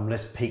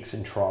peaks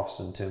and troughs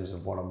in terms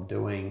of what I'm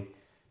doing,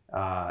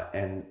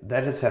 and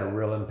that has had a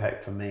real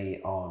impact for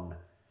me on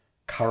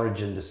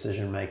courage and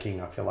decision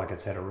making. I feel like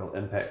it's had a real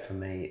impact for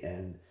me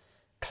and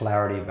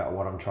clarity about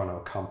what I'm trying to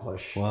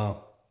accomplish.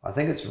 Wow. I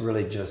think it's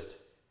really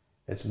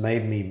it's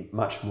made me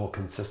much more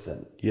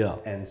consistent. Yeah.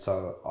 And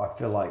so I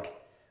feel like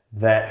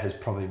that has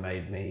probably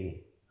made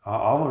me,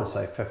 I want to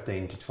say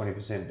 15 to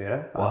 20%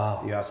 better.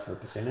 Wow. You asked for a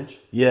percentage?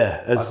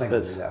 Yeah. I think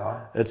it'd be that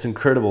high. It's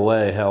incredible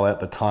how at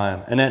the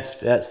time, and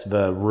that's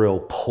the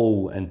real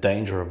pull and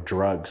danger of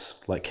drugs,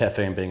 like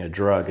caffeine being a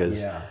drug,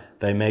 is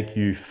they make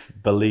you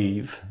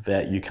believe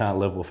that you can't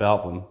live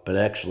without them, but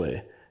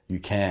actually you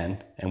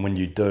can, and when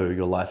you do,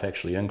 your life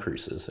actually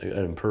increases, it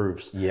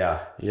improves. Yeah.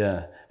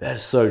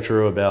 That's so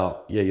true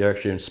about, you're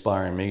actually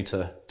inspiring me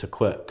to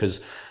quit, because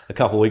a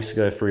couple of weeks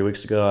ago, 3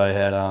 weeks ago, I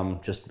had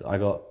I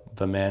got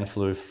the man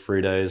flu for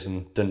 3 days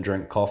and didn't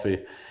drink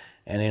coffee,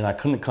 and then I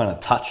couldn't kind of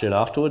touch it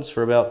afterwards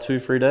for about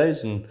 2-3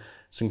 days. And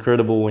it's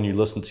incredible when you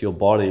listen to your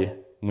body,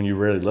 when you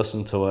really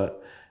listen to it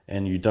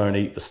and you don't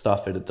eat the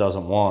stuff that it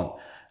doesn't want,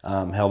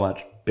 how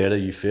much better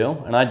you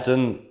feel. And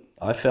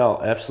I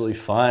felt absolutely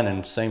fine,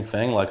 and same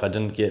thing, like I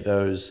didn't get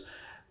those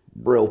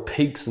real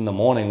peaks in the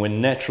morning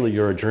when naturally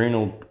your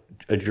adrenal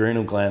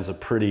glands are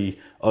pretty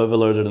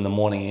overloaded in the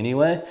morning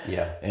anyway.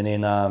 Yeah. And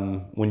then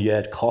when you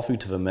add coffee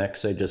to the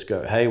mix, they just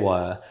go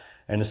haywire.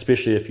 And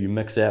especially if you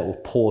mix that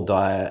with poor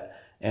diet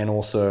and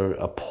also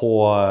a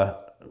poor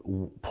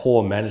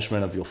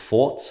management of your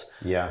thoughts.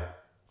 Yeah.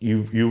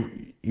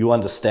 You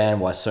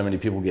understand why so many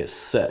people get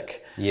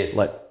sick. Yes.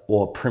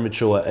 Or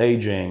premature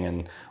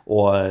aging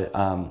or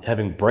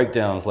having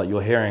breakdowns, like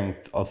you're hearing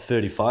of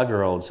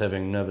 35-year-olds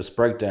having nervous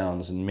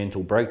breakdowns and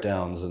mental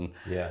breakdowns. And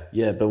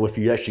but if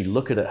you actually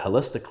look at it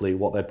holistically,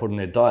 what they put in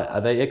their diet,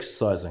 are they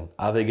exercising?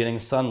 Are they getting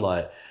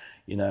sunlight?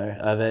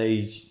 Are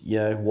they,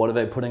 what are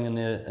they putting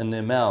in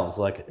their mouths?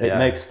 Like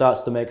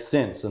starts to make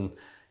sense, and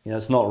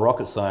it's not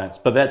rocket science,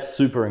 but that's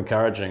super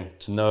encouraging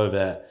to know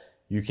that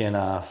you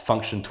can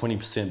function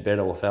 20%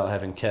 better without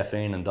having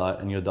caffeine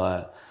in your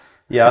diet.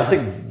 Yeah, I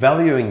think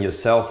valuing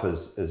yourself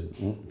is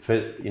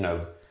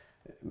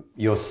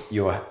your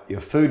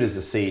food is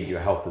the seed, your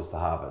health is the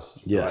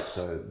harvest. Yes. Right?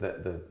 So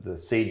the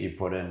seed you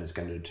put in is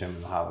going to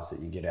determine the harvest that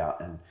you get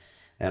out,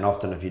 and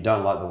often if you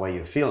don't like the way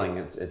you're feeling,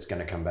 it's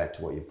going to come back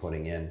to what you're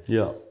putting in.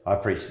 Yeah. I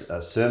preached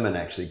a sermon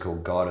actually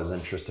called "God is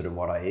Interested in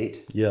What I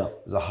Eat." Yeah.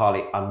 It was a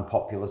highly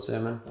unpopular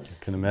sermon. I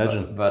can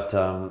imagine. But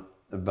I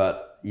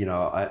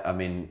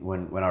mean,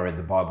 when I read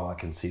the Bible, I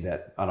can see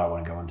that. I don't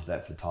want to go into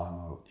that for time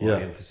or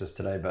emphasis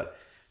today, but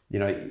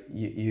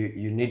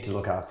you need to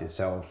look after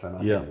yourself, and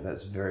I think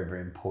that's very,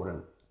 very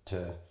important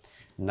to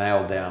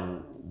nail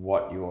down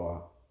what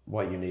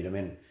you need. I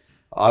mean,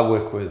 I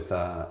work with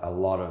a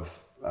lot of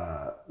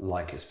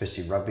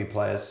especially rugby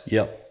players.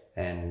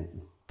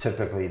 And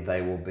typically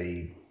they will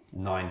be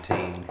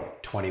 19,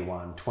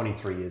 21,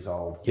 23 years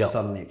old,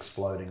 suddenly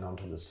exploding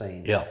onto the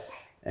scene.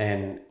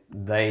 And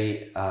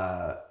they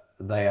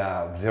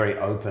are very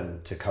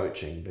open to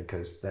coaching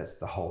because that's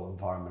the whole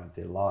environment of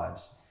their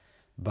lives.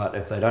 But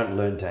if they don't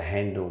learn to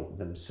handle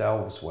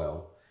themselves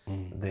well,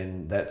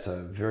 then that's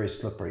a very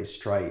slippery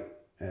straight.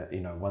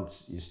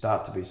 Once you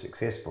start to be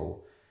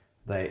successful,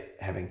 they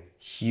having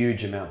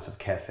huge amounts of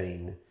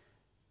caffeine,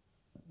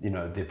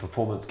 their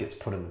performance gets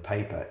put in the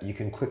paper. You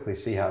can quickly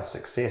see how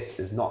success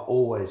is not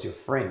always your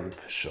friend.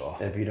 For sure.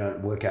 If you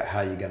don't work out how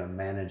you're going to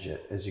manage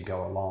it as you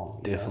go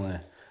along.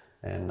 Definitely.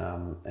 And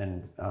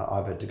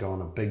I've had to go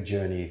on a big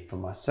journey for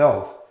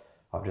myself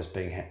of just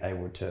being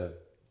able to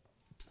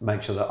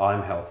make sure that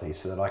I'm healthy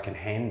so that I can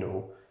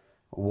handle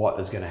what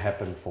is going to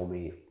happen for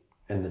me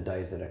in the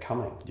days that are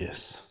coming.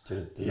 Yes.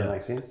 Does that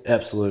make sense?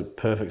 Absolute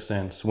perfect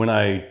sense. When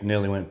I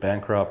nearly went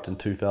bankrupt in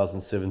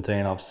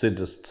 2017, I've said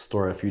this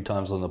story a few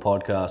times on the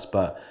podcast,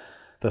 but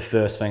the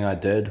first thing I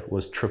did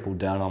was triple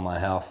down on my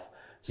health.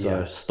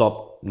 So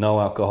stop, no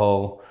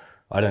alcohol.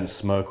 I didn't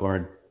smoke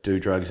or do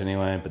drugs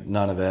anyway, but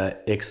none of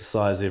that.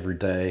 Exercise every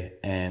day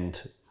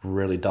and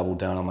really double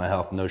down on my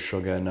health. No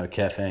sugar, no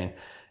caffeine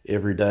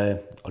every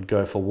day. I'd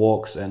go for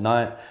walks at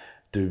night,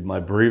 do my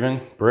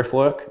breath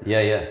work,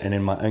 Yeah, yeah. and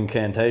then my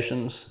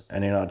incantations,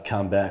 and then I'd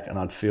come back and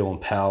I'd feel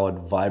empowered,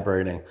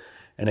 vibrating.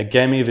 And it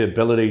gave me the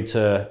ability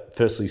to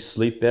firstly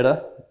sleep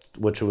better,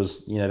 which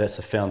was, that's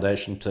the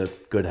foundation to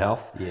good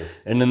health.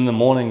 Yes. And in the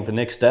morning, the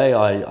next day,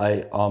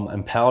 I'm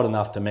empowered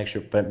enough to make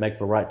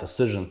the right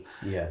decision.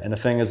 Yeah. And the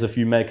thing is, if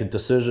you make a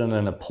decision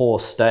in a poor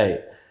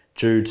state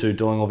due to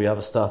doing all the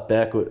other stuff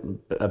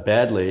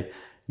badly,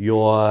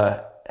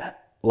 you're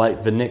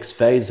like the next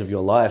phase of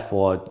your life,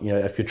 or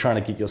if you're trying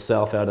to get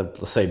yourself out of,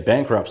 let's say,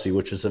 bankruptcy,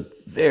 which is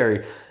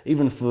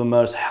even for the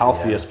most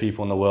healthiest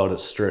people in the world,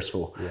 it's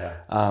stressful.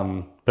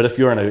 Yeah. But if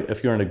you're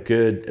in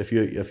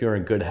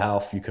good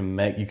health, you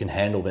can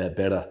handle that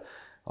better,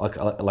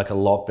 like a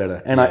lot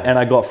better. And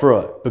I got through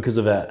it because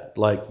of that,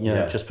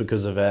 just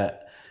because of that.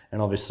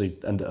 And obviously,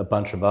 and a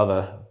bunch of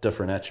other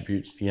different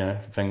attributes,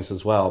 things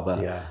as well.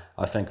 But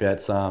I think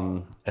that's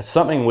it's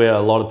something where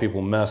a lot of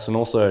people miss, and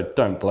also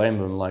don't blame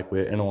them. Like,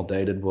 we're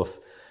inundated with,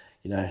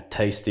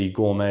 tasty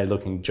gourmet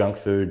looking junk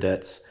food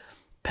that's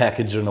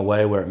packaged in a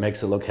way where it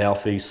makes it look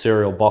healthy.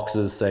 Cereal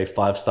boxes say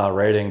 5-star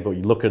rating, but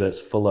you look at it, it's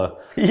full of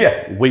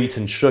wheat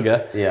and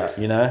sugar.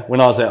 Yeah.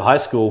 When I was at high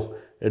school,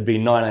 it'd be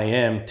 9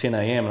 a.m., 10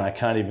 a.m., and I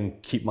can't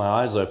even keep my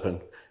eyes open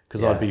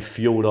because I'd be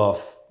fueled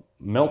off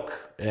milk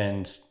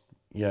and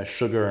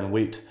sugar and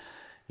wheat,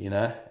 and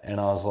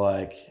I was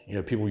like,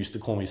 people used to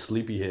call me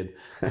sleepyhead,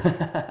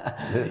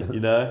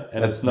 and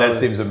that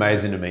seems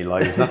amazing to me.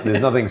 Like,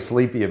 there's nothing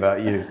sleepy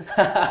about you.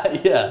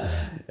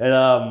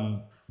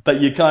 And but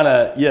you kind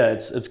of,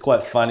 it's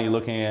quite funny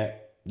looking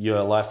at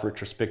your life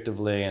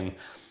retrospectively, and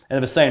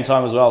at the same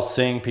time as well,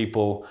 seeing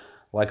people,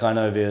 like, I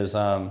know there's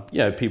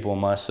people in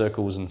my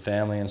circles and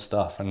family and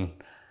stuff, and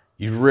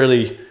do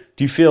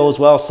you feel as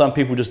well some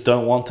people just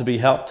don't want to be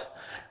helped?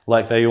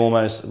 Like, they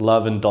almost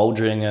love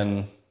indulging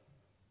in,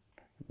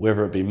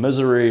 whether it be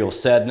misery or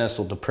sadness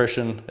or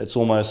depression, it's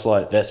almost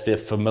like that's their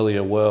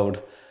familiar world.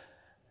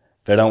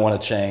 They don't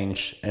want to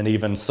change. And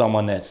even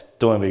someone that's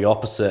doing the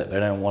opposite, they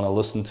don't want to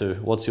listen to.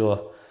 What's your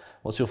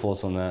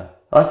thoughts on that?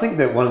 I think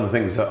that one of the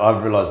things that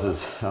I've realized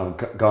as I've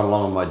gone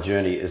along on my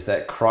journey is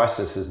that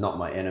crisis is not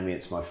my enemy,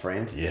 it's my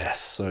friend.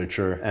 Yes, so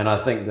true. And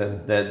I think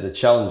that the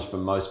challenge for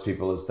most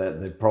people is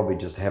that they probably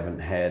just haven't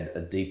had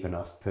a deep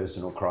enough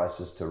personal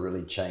crisis to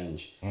really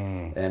change.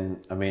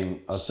 And I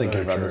mean, I was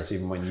thinking about this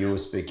even when you were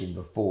speaking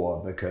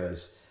before,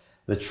 because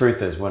the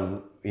truth is,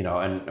 when,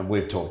 and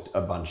we've talked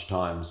a bunch of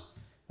times,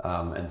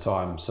 and so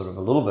I'm sort of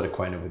a little bit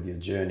acquainted with your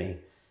journey.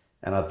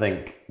 And I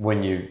think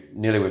when you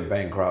nearly went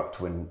bankrupt,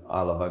 when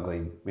I Love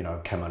Ugly,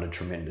 came under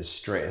tremendous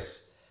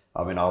stress,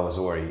 I mean, I was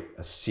already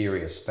a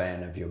serious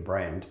fan of your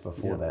brand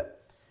before that.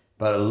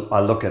 But I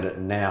look at it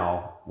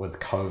now with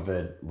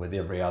COVID, with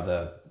every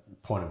other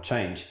point of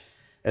change,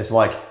 it's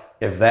like,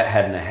 if that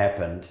hadn't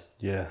happened,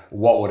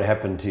 what would have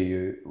happened to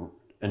you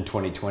in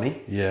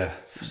 2020? Yeah,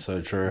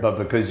 so true. But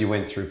because you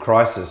went through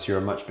crisis, you're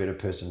a much better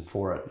person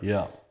for it.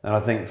 Yeah. And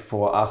I think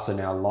for us in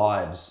our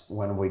lives,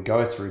 when we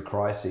go through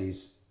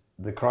crises,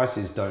 the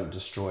crises don't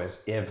destroy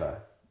us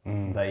ever.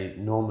 They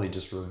normally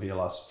just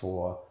reveal us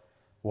for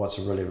what's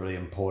really, really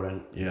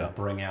important. They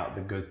bring out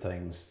the good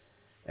things,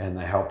 and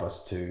they help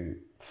us to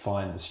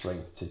find the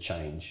strength to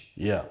change.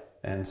 Yeah.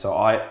 And so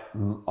I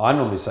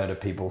normally say to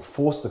people,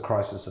 force the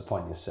crisis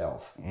upon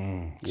yourself.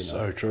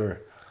 So true.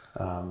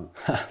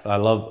 I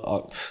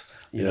love,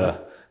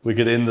 we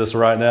could end this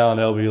right now and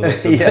they'll be like,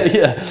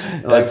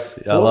 force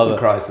the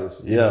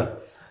crisis.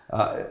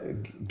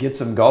 Get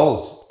some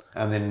goals.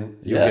 And then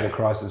you'll get a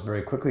crisis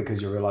very quickly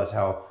because you realize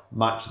how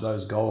much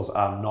those goals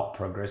are not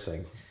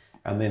progressing.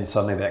 And then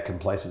suddenly that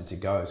complacency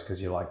goes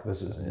because you're like,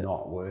 this is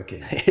not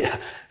working.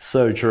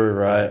 So true,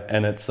 right?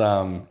 And it's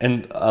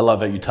and I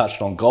love that you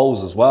touched on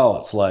goals as well.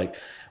 It's like,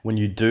 when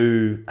you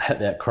do hit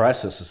that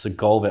crisis, it's a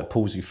goal that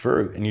pulls you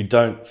through, and you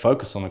don't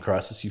focus on the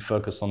crisis, you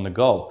focus on the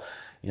goal.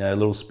 A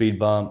little speed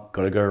bump,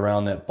 got to go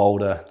around that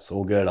boulder. It's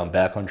all good. I'm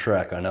back on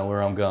track. I know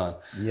where I'm going.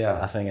 Yeah.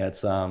 I think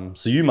that's, so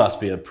you must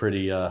be a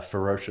pretty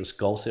ferocious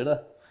goal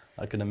setter,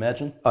 I can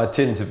imagine. I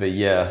tend to be,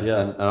 yeah.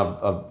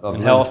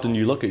 And how often do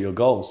you look at your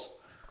goals?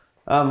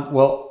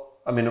 Well,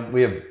 I mean,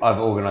 I have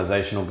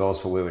organizational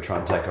goals for where we're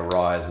trying to take a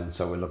rise. And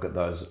so we look at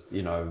those,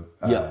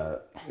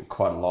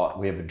 quite a lot.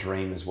 We have a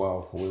dream as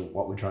well for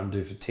what we're trying to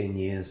do for 10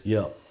 years.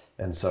 Yeah.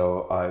 And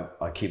so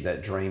I keep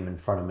that dream in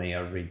front of me.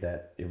 I read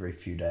that every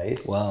few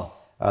days. Wow.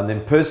 And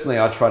then personally,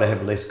 I try to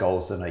have less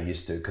goals than I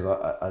used to, because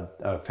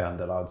I found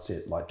that I'd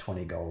set like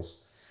 20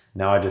 goals.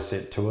 Now I just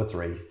set 2 or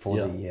 3 for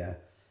the year,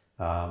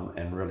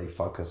 and really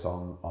focus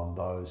on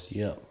those.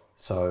 Yeah.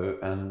 So,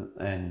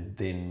 and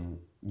then,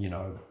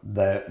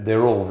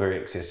 they're all very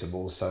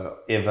accessible. So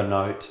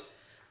Evernote,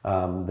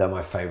 they're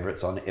my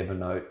favorites on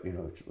Evernote,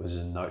 which was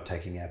a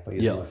note-taking app I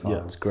use on my phone.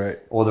 Yeah, it's great.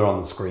 Or they're on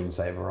the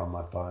screensaver on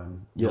my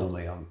phone.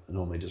 Normally, I'm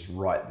just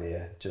right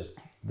there. Just,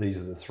 these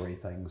are the 3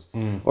 things.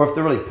 Or if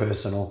they're really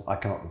personal, I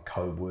come up with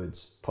code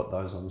words, put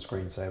those on the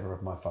screensaver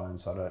of my phone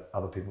so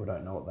other people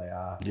don't know what they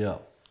are. Yeah.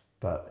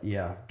 But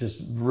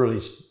just really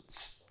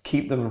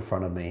keep them in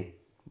front of me.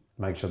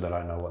 Make sure that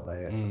I know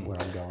where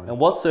I'm going. And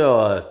what's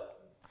our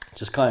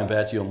Just coming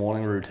back to your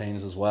morning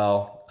routines as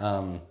well.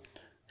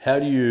 How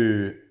do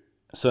you?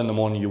 So in the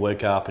morning you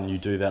wake up and you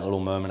do that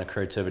little moment of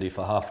creativity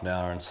for half an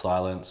hour in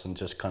silence and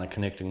just kind of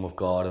connecting with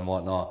God and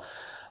whatnot.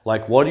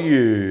 Like, what do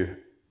you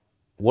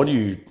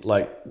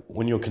like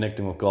when you're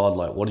connecting with God?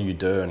 Like, what do you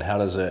do, and how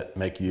does it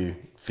make you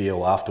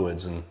feel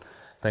afterwards and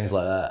things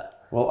like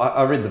that? Well,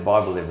 I read the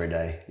Bible every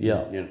day.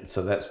 Yeah.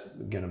 So that's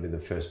going to be the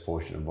first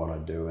portion of what I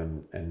do,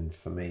 and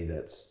for me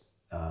that's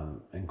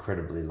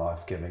incredibly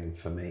life-giving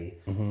for me.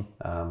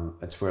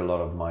 It's where a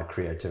lot of my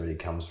creativity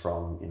comes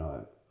from.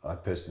 I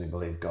personally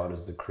believe God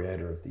is the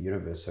creator of the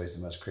universe, so he's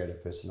the most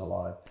creative person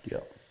alive.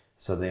 Yeah.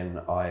 So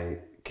then I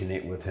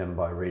connect with him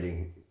by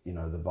reading,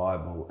 the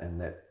Bible,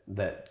 and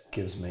that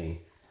gives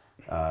me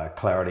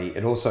clarity.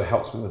 It also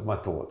helps me with my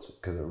thoughts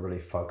because it really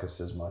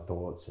focuses my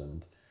thoughts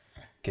and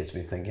gets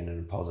me thinking in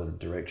a positive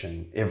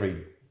direction.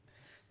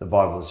 The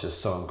Bible is just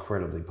so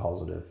incredibly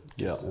positive,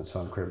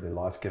 so incredibly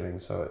life-giving,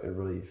 so it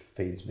really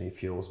feeds me,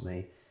 fuels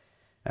me.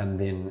 And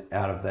then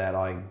out of that,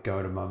 I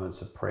go to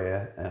moments of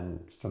prayer.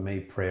 And for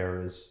me,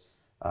 prayer is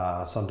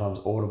sometimes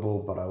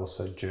audible, but I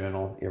also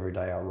journal. Every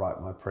day I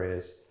write my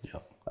prayers. Yeah.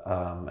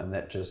 And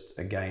that just,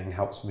 again,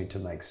 helps me to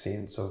make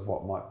sense of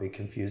what might be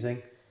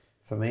confusing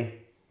for me.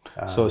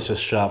 So it's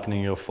just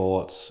sharpening your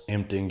thoughts,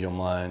 emptying your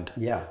mind.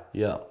 Yeah.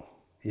 Yeah.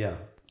 Yeah.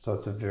 So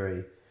it's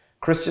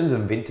Christians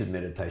invented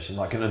meditation,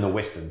 like in the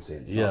Western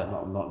sense.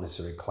 Not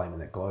necessarily claiming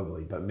that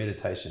globally, but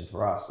meditation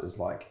for us is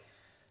like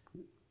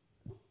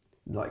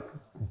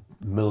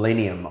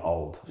millennium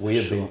old. We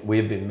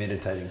have been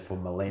meditating for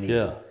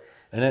millennia.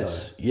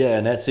 Yeah,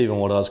 and that's even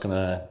what I was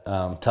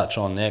gonna touch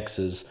on next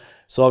is.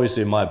 So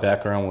obviously my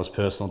background was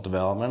personal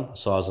development,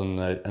 so I was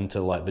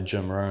into like the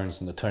Jim Rohns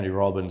and the Tony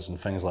Robbins and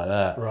things like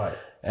that. Right.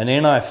 And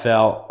then I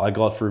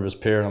got through this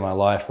period of my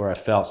life where I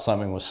felt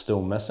something was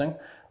still missing.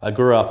 I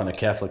grew up in a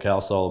Catholic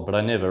household, but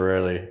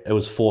it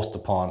was forced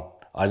upon.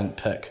 I didn't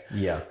pick.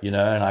 Yeah. And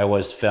I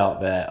always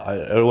felt that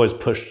I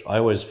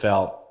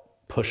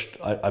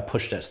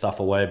pushed that stuff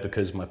away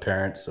because my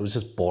parents, it was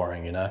just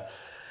boring,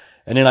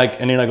 And then I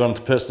got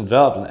into personal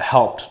development. It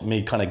helped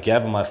me kind of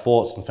gather my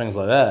thoughts and things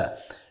like that.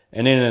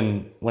 And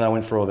then when I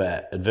went through all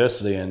that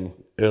adversity in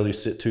early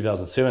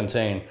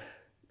 2017,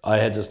 I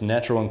had this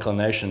natural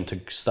inclination to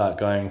start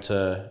going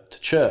to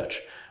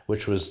church,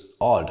 which was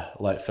odd,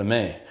 like for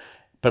me.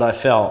 But I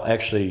felt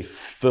actually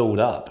filled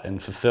up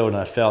and fulfilled, and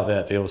I felt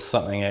that there was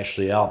something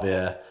actually out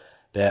there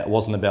that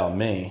wasn't about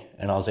me,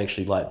 and I was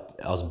actually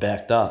I was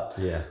backed up.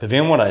 Yeah. But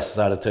then when I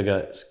started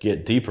to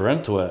get deeper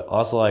into it, I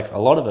was like, a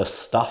lot of the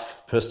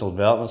stuff, personal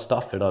development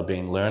stuff that I've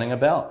been learning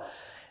about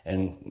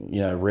and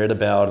read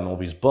about in all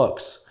these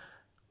books,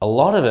 a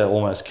lot of it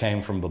almost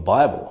came from the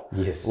Bible.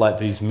 Yes. Like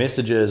these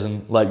messages,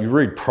 and like you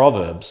read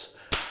Proverbs,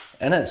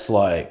 and it's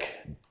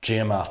like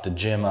gem after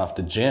gem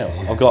after gem.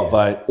 I've got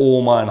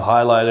all mine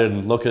highlighted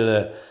and look at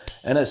it.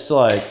 And it's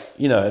like,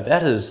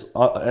 that is,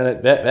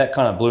 and that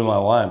kind of blew my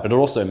mind, but it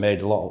also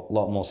made a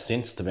lot more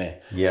sense to me.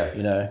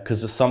 Yeah.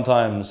 Because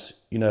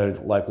sometimes,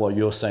 like what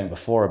you were saying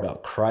before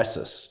about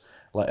crisis,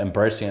 like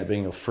embracing it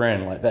being your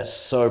friend, like that's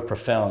so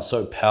profound,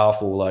 so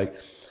powerful. Like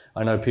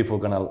I know people are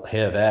going to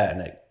hear that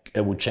and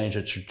it will change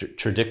the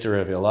trajectory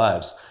of your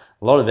lives.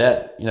 A lot of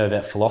that,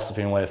 that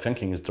philosophy and way of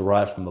thinking is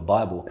derived from the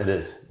Bible. It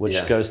is.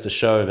 Which goes to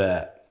show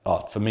that,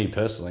 for me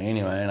personally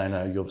anyway, and I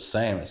know you're the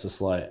same, it's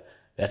just like,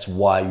 that's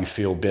why you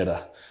feel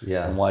better,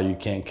 and why you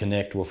can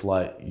connect with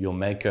like your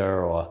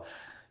maker, or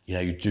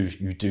you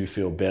do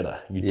feel better.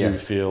 You do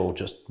feel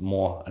just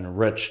more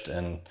enriched,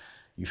 and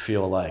you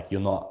feel like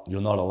you're not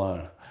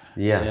alone.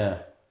 Yeah.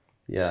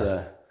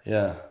 So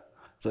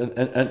so,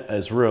 and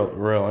it's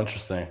real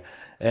interesting.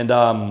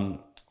 And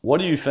what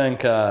do you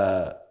think?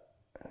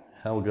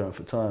 How are we going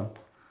for time?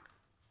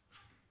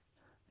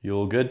 You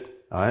all good?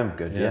 I am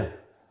good. Yeah.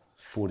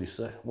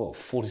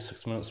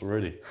 46 minutes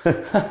already.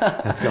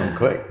 It's going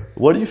quick.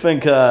 What do you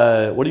think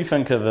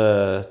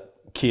of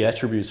key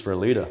attributes for a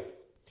leader?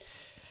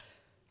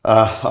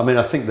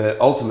 I think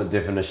the ultimate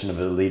definition of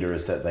a leader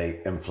is that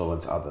they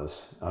influence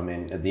others. I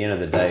mean, at the end of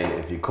the day,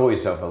 if you call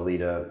yourself a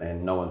leader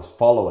and no one's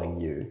following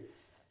you,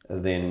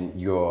 then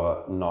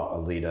you're not a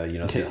leader.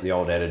 The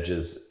old adage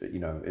is,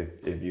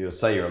 if you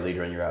say you're a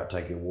leader and you're out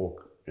taking a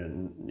walk,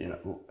 and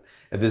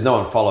if there's no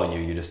one following you,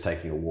 you're just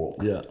taking a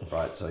walk. Yeah.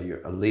 Right. So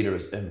a leader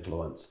is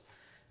influence.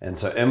 And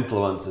so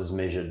influence is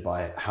measured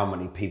by how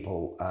many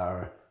people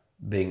are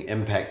being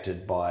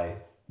impacted by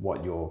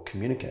what you're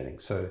communicating.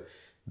 So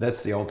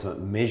that's the ultimate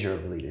measure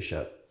of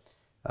leadership,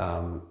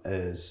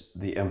 is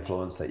the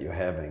influence that you're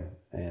having.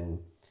 And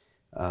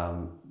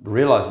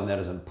realizing that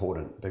is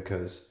important,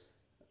 because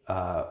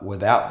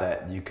without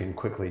that, you can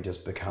quickly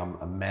just become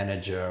a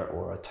manager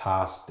or a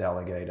task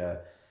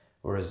delegator.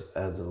 Whereas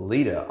as a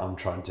leader, I'm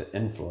trying to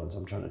influence,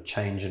 I'm trying to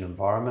change an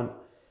environment,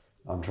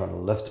 I'm trying to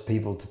lift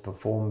people to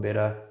perform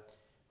better.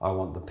 I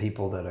want the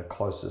people that are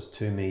closest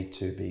to me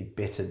to be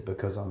bettered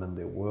because I'm in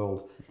their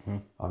world. Mm-hmm.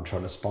 I'm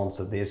trying to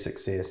sponsor their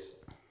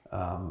success,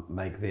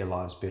 make their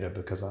lives better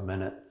because I'm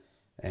in it.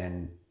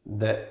 And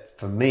that,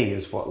 for me,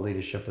 is what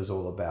leadership is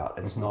all about.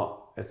 It's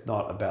not It's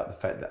not about the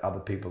fact that other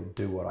people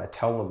do what I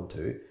tell them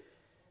to.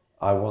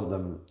 I want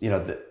them,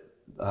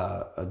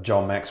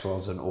 John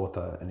Maxwell's an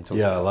author, and he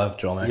talks I love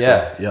John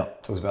Maxwell.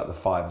 Talks about the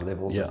 5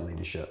 levels of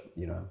leadership,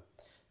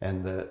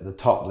 and the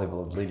top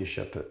level of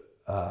leadership,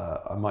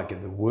 I might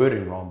get the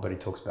wording wrong, but he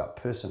talks about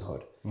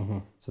personhood. Mm-hmm.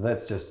 So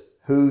that's just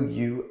who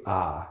you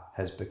are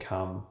has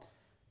become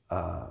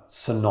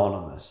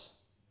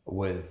synonymous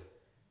with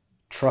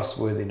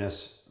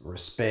trustworthiness,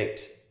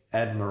 respect,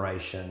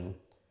 admiration.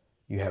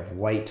 You have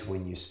weight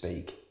when you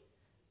speak.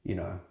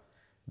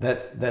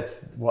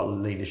 That's what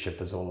leadership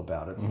is all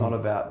about. It's not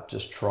about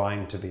just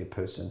trying to be a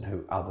person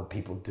who other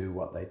people do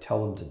what they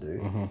tell them to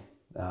do.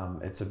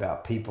 It's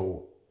about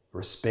people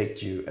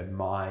respect you,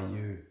 admire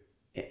you,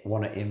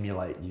 want to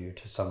emulate you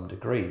to some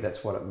degree.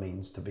 That's what it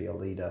means to be a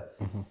leader.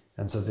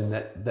 And so then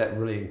that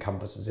really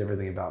encompasses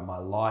everything about my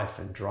life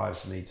and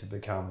drives me to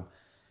become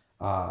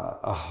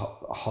a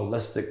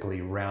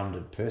holistically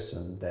rounded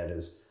person that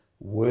is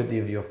worthy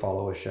of your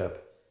followership,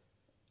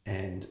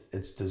 and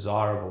it's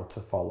desirable to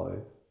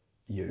follow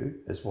you,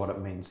 is what it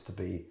means to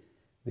be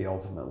the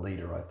ultimate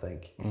leader, I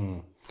think.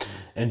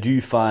 And do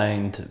you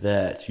find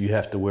that you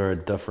have to wear a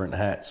different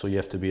hat, so you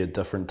have to be a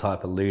different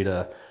type of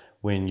leader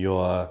when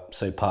you're,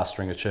 say,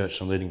 pastoring a church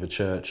and leading the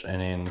church,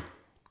 and then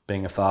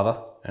being a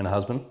father and a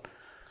husband?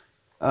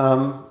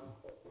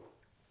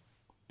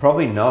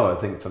 Probably no. I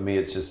think for me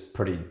it's just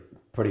pretty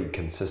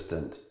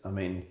consistent. I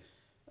mean,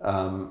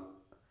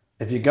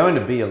 if you're going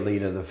to be a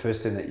leader, the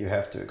first thing that you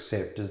have to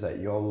accept is that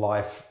your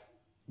life,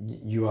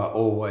 you are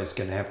always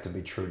going to have to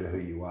be true to who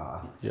you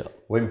are. Yeah.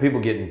 When people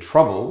get in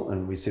trouble,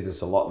 and we see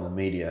this a lot in the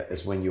media,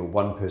 is when you're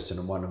one person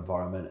in one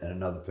environment and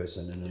another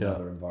person in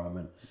another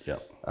environment. Yeah.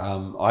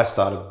 I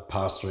started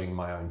pastoring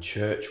my own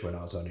church when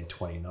I was only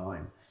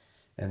 29.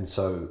 And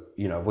so,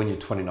 when you're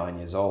 29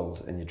 years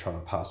old and you're trying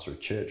to pastor a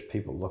church,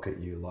 people look at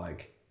you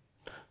like,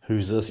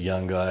 who's this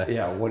young guy?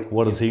 Yeah.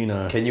 What does he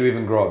know? Can you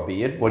even grow a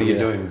beard? What are you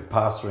doing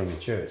pastoring a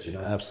church,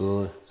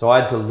 Absolutely. So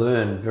I had to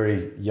learn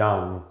very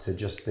young to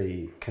just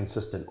be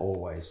consistent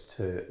always,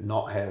 to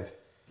not have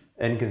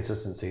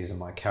inconsistencies in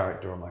my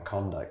character or my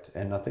conduct.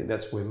 And I think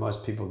that's where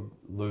most people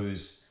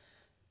lose,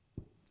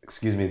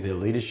 their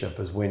leadership,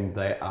 is when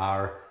they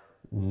are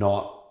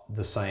not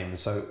the same.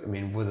 So, I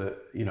mean, with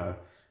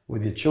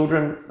your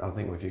children, I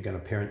think if you're going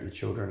to parent your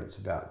children, it's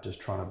about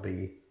just trying to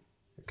be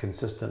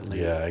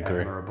consistently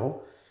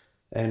admirable.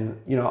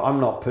 And, I'm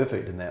not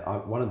perfect in that.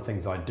 One of the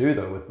things I do,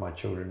 though, with my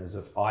children is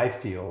if I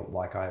feel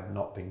like I have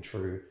not been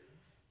true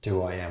to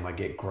who I am, I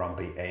get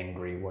grumpy,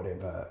 angry,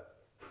 whatever,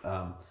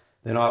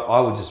 then I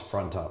would just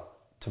front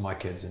up to my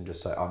kids and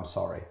just say, I'm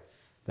sorry.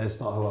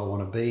 That's not who I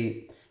want to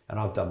be. And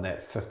I've done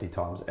that 50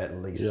 times at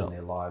least in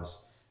their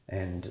lives.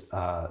 And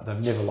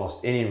they've never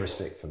lost any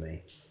respect for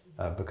me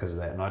because of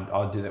that. And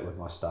I do that with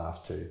my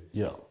staff too.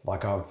 Yeah.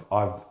 Like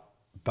I've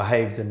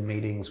behaved in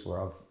meetings where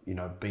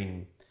I've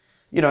been,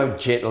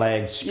 jet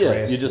lagged,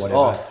 stressed, you're just whatever.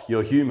 off.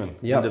 You're human.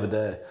 End of the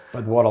day.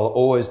 But what I'll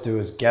always do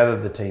is gather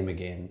the team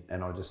again,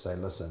 and I'll just say,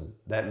 listen,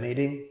 that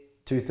meeting,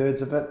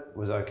 2/3 of it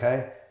was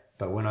okay,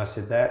 but when I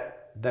said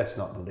that, that's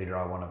not the leader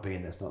I want to be,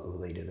 and that's not the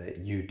leader that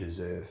you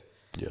deserve.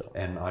 Yeah.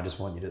 And I just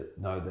want you to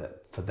know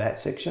that for that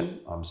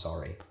section, I'm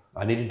sorry.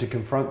 I needed to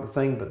confront the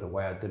thing, but the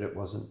way I did it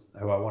wasn't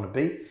who I want to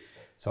be.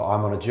 So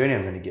I'm on a journey.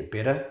 I'm going to get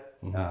better.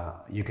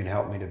 You can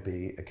help me to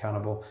be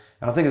accountable.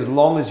 And I think as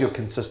long as you're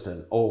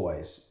consistent,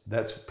 always,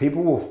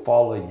 people will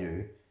follow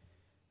you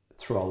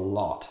through a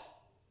lot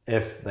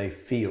if they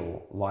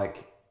feel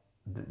like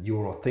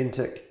you're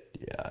authentic.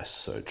 Yeah,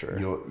 so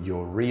true.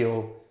 You're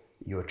real.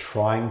 You're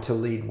trying to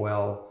lead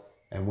well.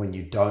 And when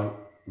you don't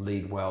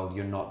lead well,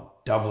 you're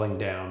not doubling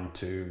down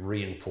to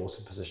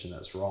reinforce a position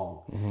that's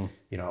wrong.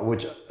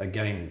 Which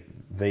again,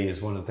 V, is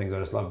one of the things I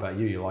just love about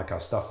you. You're like, I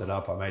stuffed it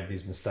up. I made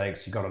these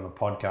mistakes. You got on a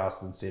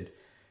podcast and said,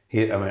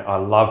 I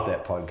love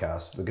that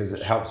podcast because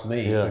it helps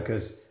me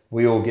because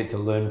we all get to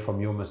learn from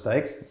your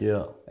mistakes.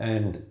 Yeah.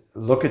 And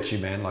look at you,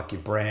 man, like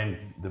your brand,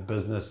 the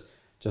business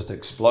just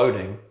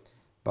exploding.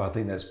 But I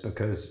think that's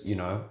because, you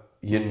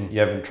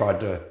haven't tried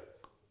to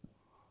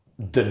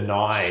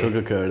deny.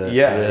 Sugarcoat it.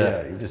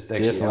 Yeah. You just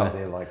actually out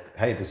there like,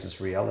 hey, this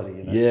is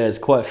reality. Yeah, it's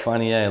quite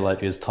funny, Like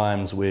there's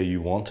times where you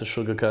want to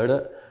sugarcoat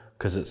it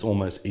because it's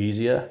almost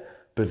easier.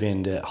 But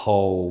then that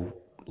whole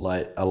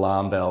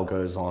alarm bell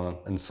goes on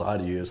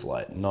inside of you is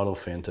not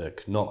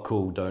authentic, not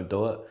cool, don't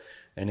do it.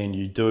 And then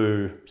you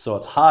do, so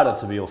it's harder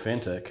to be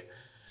authentic.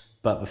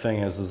 But the thing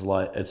is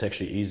it's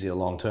actually easier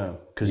long term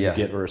because you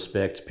get the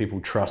respect,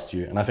 people trust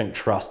you. And I think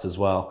trust as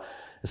well,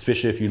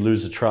 especially if you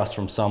lose the trust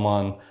from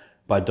someone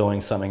by doing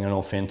something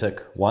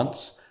inauthentic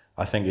once,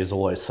 I think there's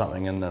always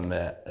something in them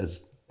that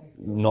is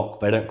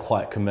they don't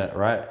quite commit,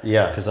 right?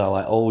 Yeah. Because they're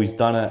like, oh, he's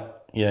done it.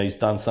 He's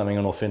done something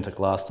inauthentic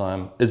last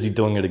time. Is he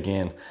doing it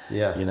again?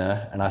 Yeah.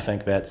 And I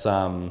think that's,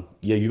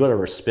 you got to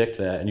respect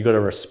that, and you got to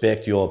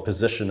respect your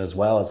position as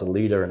well as a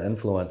leader and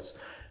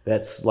influence.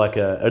 That's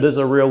it is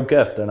a real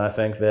gift. And I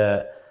think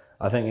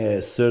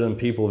there's certain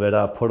people that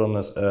are put on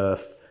this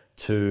earth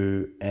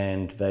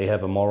and they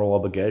have a moral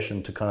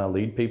obligation to kind of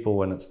lead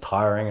people, and it's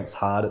tiring, it's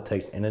hard, it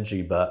takes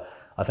energy, but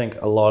I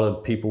think a lot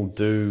of people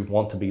do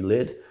want to be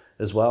led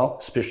as well,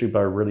 especially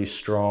by really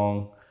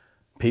strong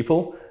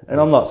people. And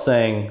I'm not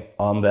saying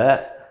I'm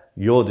that,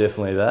 you're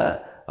definitely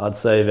that. I'd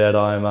say that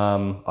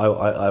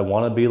I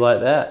want to be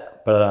like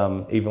that,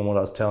 but even what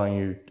I was telling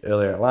you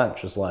earlier at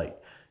lunch is like,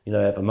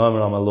 at the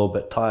moment I'm a little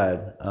bit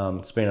tired.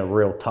 It's been a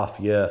real tough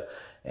year,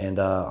 and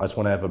I just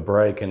want to have a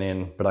break,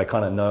 but I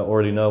kind of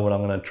already know what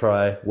I'm going to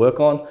try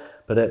work on.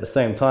 But at the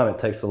same time, it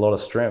takes a lot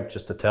of strength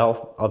just to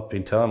tell. I've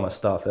been telling my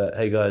staff that,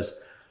 hey guys,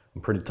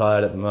 I'm pretty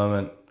tired at the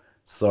moment.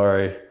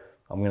 Sorry,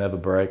 I'm going to have a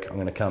break. I'm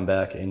going to come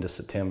back end of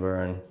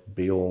September and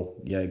be all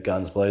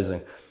guns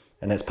blazing.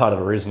 And that's part of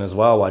the reason as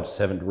well why I just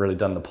haven't really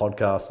done the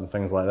podcast and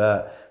things like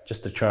that,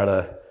 just to try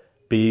to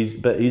be a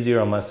bit easier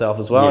on myself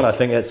as well. Yes. And I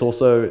think that's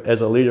also,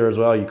 as a leader as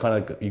well, you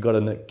got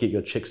to get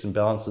your checks and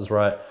balances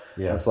right.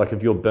 Yeah. It's like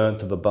if you're burnt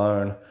to the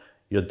bone,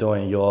 you're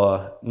doing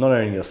not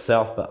only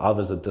yourself but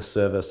others a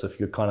disservice if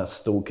you're kind of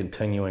still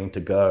continuing to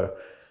go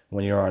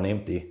when you're on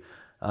empty.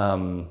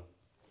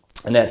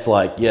 And that's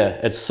like,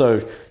 it's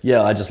so,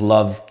 I just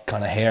love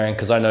kind of hearing,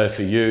 because I know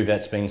for you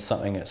that's been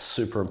something that's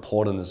super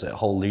important, is that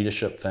whole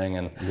leadership thing,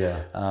 and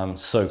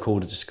so cool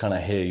to just kind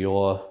of hear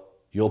your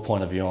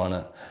point of view on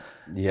it.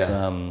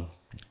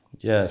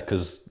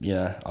 Because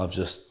I've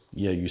just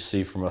you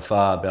see from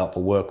afar about the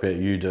work that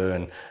you do,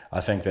 and I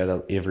think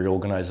that every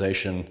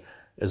organization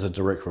is a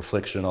direct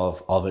reflection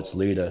of its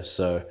leader.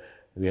 So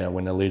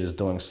when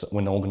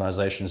the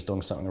organization is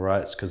doing something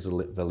right, it's because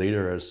the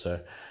leader is. So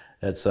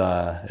it's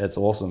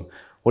awesome.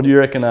 What do you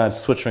reckon? To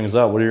switch things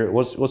up,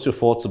 what's your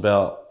thoughts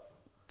about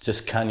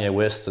just Kanye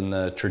West and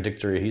the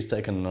trajectory he's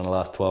taken in the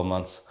last 12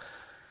 months?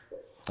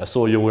 I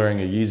saw you wearing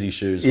your Yeezy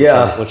shoes, which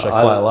I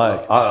quite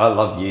like. I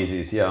love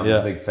Yeezys. I'm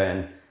a big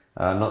fan.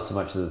 Not so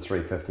much of the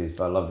 350s,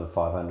 but I love the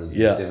 500s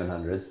and the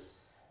 700s.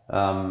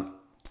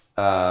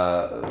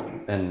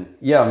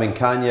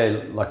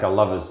 Kanye, like, I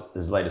love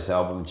his latest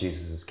album,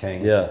 Jesus is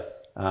King.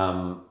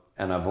 And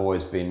I've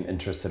always been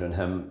interested in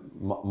him.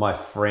 My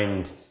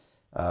friend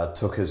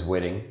took his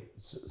wedding,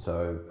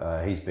 so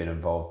he's been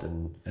involved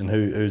in. And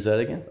who's that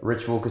again?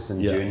 Rich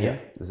Wilkerson Jr.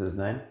 is his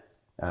name,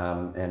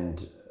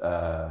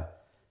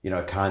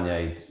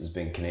 Kanye has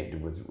been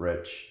connected with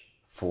Rich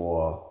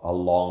for a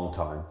long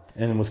time.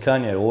 And was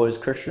Kanye always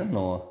Christian,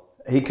 or?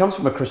 He comes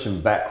from a Christian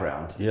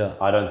background. Yeah.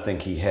 I don't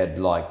think he had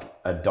like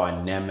a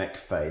dynamic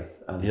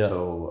faith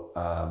until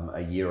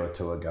a year or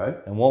two ago.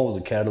 And what was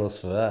the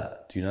catalyst for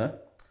that? Do you know?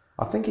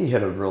 I think he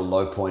had a real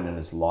low point in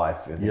his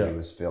life. I think he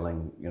was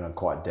feeling,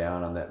 quite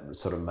down, and that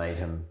sort of made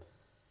him,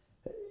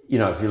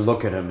 if you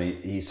look at him,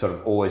 he sort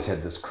of always had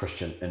this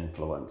Christian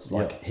influence.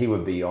 Like he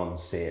would be on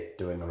set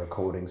doing a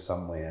recording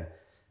somewhere,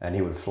 and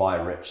he would fly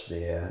Rich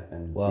there,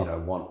 and want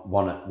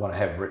to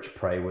have Rich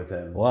pray with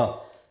him.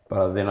 Wow.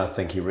 But then I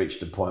think he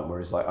reached a point where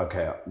he's like,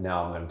 okay,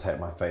 now I'm going to take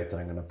my faith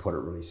and I'm going to put it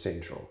really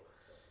central.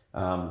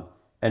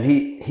 And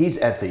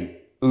he's at the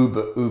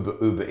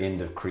uber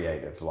end of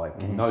creative,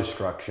 like no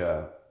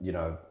structure.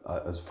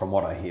 As from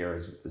what I hear,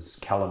 his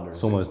calendar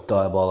is almost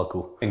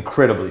diabolical,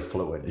 incredibly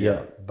fluid.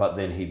 But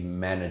then he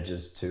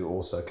manages to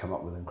also come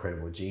up with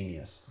incredible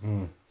genius.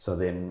 So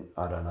then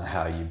I don't know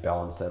how you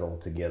balance that all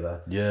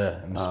together.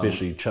 And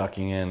especially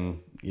chucking in,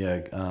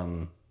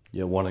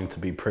 wanting to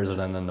be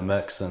president in the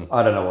mix, and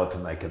I don't know what to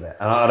make of that.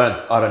 And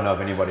I don't know if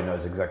anybody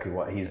knows exactly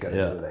what he's going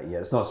to do with that yet.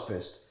 It's not his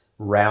first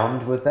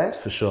round with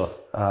that, for sure.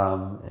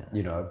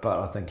 But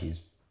I think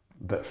he's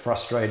a bit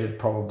frustrated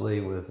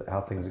probably with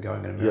how things are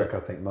going in America.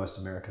 I think most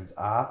Americans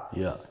are.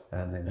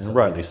 And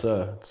rightly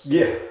so.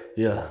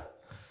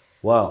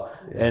 Wow.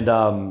 And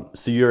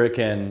so you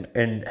reckon,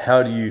 and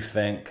how do you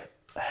think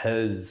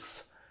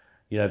his,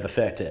 the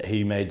fact that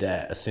he made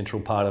that a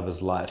central part of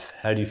his life,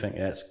 how do you think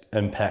that's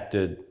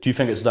impacted? Do you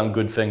think it's done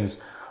good things,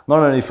 not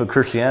only for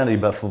Christianity,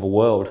 but for the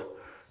world?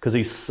 Because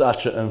he's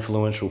such an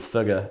influential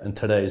figure in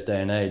today's day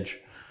and age.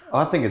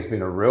 I think it's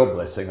been a real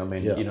blessing. I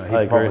mean, he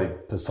probably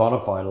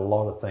personified a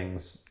lot of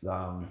things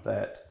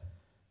that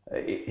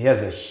he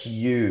has a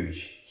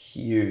huge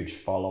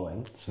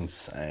following. It's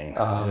insane.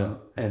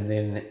 And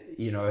then,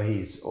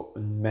 he's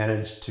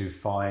managed to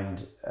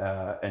find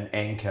an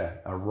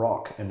anchor, a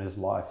rock in his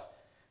life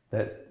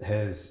that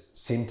has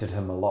centered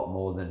him a lot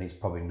more than he's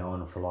probably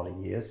known for a lot of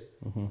years.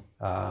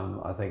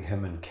 I think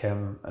him and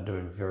Kim are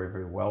doing very,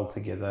 very well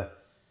together,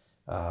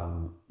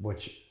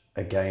 which,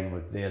 again,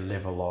 with their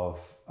level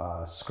of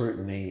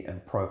scrutiny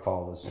and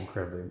profile, is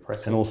incredibly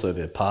impressive. And also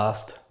their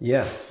past.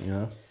 Yeah.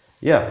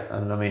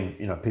 And I mean,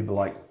 people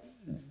like,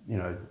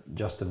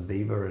 Justin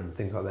Bieber and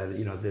things like that,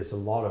 there's a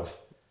lot of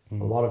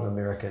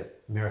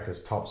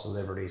America's top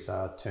celebrities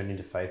are turning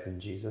to faith in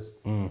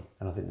Jesus. And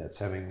I think that's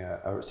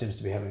it seems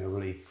to be having a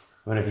really,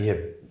 whenever you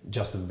hear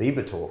Justin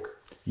Bieber talk.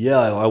 Yeah,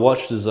 I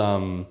watched his,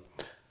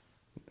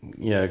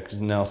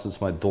 because now since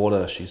my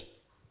daughter,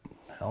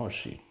 how old is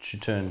she? She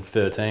turned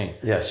 13.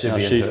 Yeah, she'll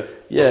be into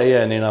it.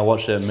 Yeah, and then I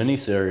watched that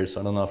miniseries.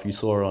 I don't know if you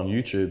saw it on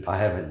YouTube. I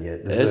haven't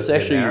yet. It's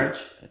actually, marriage?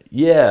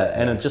 Yeah,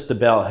 and it's just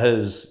about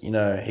his,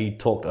 he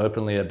talked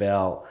openly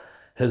about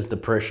his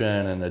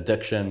depression and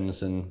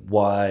addictions and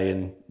why,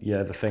 and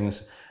the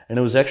things. And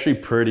it was actually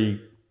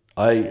pretty.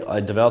 I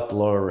developed a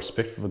lot of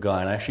respect for the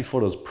guy, and I actually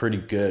thought it was pretty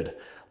good,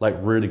 like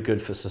really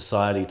good for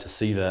society to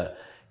see that,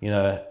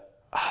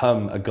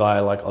 a guy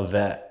like of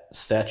that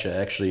stature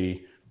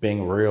actually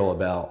being real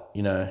about,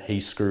 he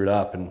screwed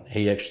up and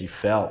he actually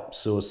felt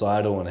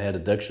suicidal and had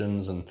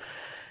addictions and,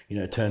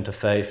 turned to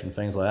faith and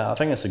things like that. I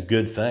think it's a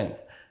good thing.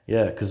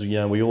 Yeah, because,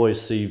 we always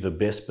see the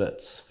best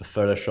bits, the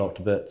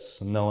photoshopped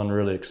bits. And no one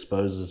really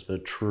exposes the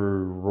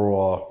true,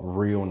 raw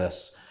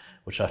realness,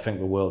 which I think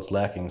the world's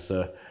lacking.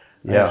 So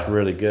that's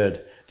really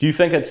good. Do you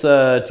think it's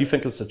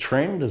a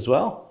trend as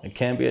well? It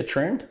can be a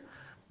trend?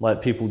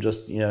 Like people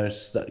just,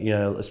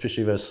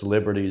 especially those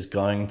celebrities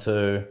going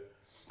to,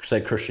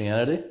 say,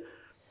 Christianity?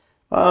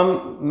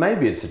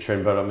 Maybe it's a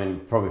trend, but I mean,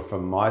 probably for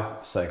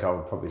my sake, I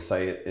would probably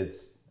say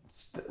it's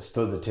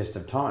stood the test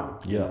of time.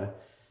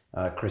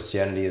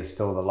 Christianity is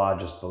still the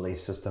largest belief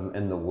system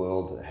in the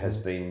world. It has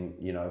been,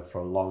 for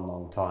a long,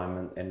 long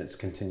time, and it's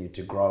continued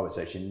to grow. It's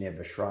actually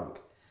never shrunk.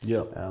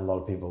 Yeah. And a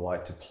lot of people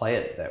like to play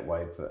it that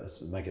way, but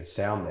make it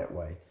sound that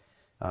way.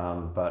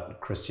 But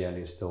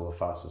Christianity is still the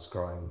fastest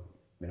growing,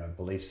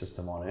 belief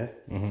system on earth.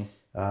 Mm-hmm.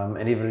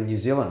 And even in New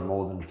Zealand,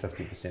 more than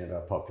 50% of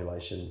our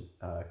population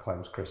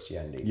claims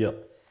Christianity.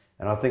 Yep.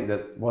 And I think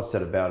that what's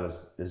that about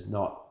is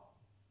not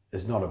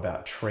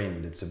about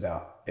trend. It's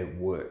about it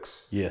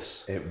works.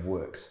 Yes. It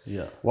works.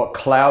 Yeah. What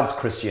clouds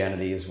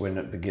Christianity is when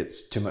it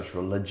begets too much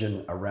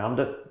religion around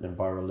it. And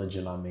by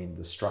religion, I mean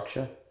the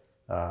structure,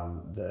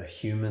 the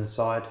human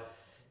side.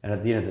 And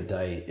at the end of the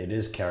day, it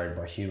is carried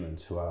by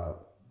humans who are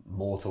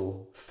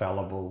mortal,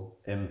 fallible,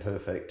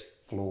 imperfect,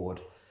 flawed.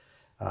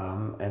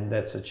 And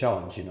that's a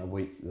challenge.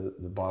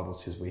 The Bible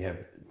says we have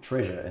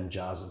treasure in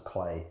jars of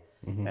clay,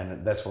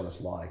 and that's what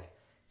it's like.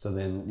 So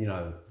then,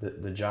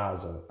 the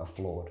jars are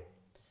flawed.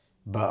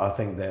 But I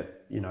think that,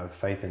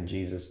 faith in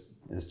Jesus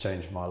has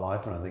changed my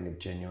life, and I think it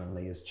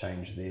genuinely has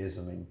changed theirs.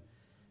 I mean,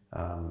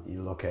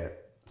 you look at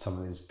some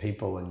of these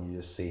people and you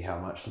just see how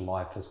much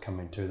life is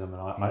coming to them.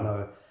 And I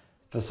know,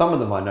 for some of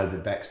them, I know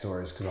their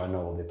backstories because I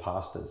know all their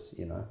pastors,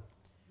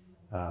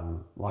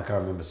 Like I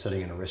remember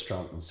sitting in a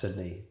restaurant in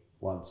Sydney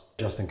once.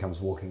 Justin comes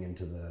walking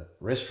into the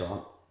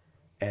restaurant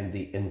and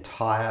the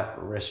entire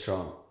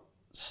restaurant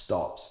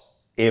stops.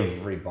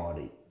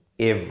 Everybody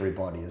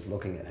is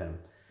looking at him.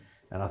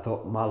 And I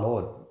thought, my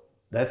Lord,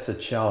 that's a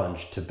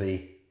challenge to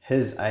be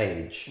his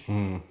age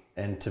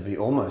and to be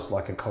almost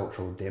like a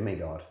cultural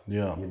demigod.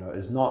 Yeah.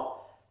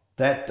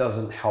 That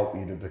doesn't help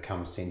you to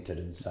become centered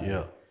and sane.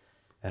 Yeah.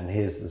 And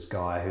here's this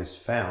guy who's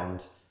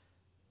found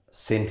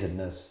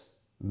centeredness,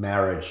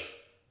 marriage,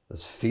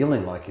 this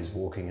feeling like he's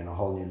walking in a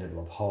whole new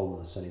level of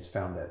wholeness, and he's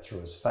found that through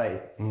his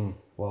faith.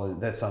 Well,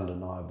 that's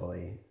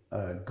undeniably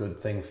a good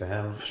thing for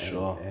him.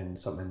 Sure. And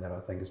something that I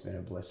think has been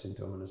a blessing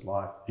to him in his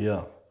life.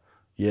 Yeah.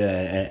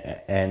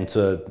 Yeah, and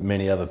to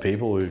many other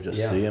people who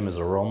just see him as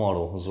a role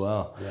model as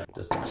well. Yeah.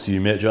 So you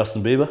met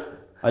Justin Bieber?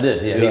 I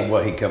did,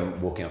 yeah. He'd come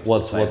walking up to the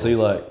table. What's he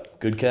like?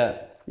 Good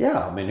cat?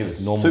 Yeah, I mean, he was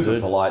super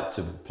polite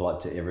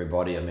to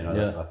everybody. I mean,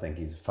 I think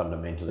he's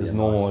fundamentally as a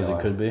normal nice guy. as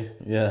he could be.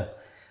 Yeah.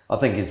 I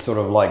think he's sort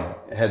of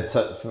like had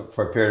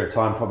for a period of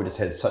time probably just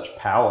had such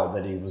power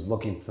that he was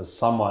looking for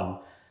someone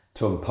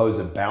to impose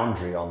a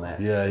boundary on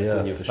that. Yeah,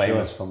 when you're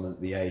famous sure.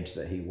 from the age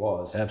that he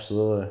was.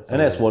 Absolutely. So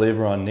and that's what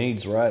everyone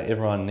needs, right?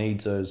 Everyone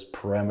needs those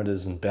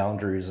parameters and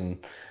boundaries, and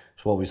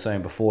it's what we were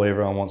saying before.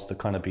 Everyone wants to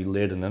kind of be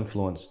led and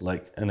influenced,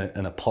 like in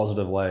a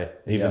positive way.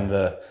 Even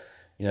the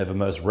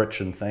most rich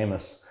and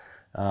famous.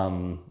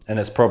 And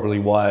that's probably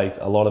why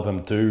a lot of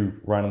them do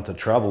run into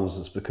troubles.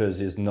 It's because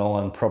there's no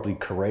one probably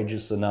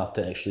courageous enough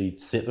to actually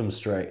set them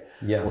straight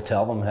or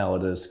tell them how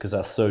it is, because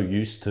they're so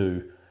used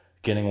to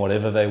getting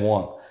whatever they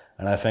want.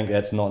 And I think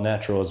that's not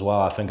natural as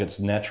well. I think it's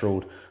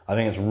natural. I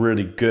think it's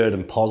really good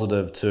and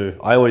positive to...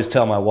 I always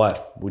tell my wife,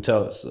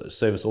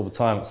 say this all the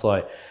time, it's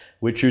like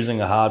we're choosing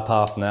a hard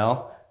path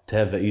now to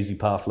have the easy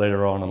path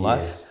later on in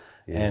life.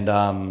 Yes.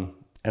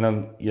 And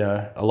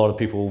a lot of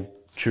people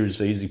choose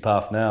the easy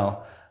path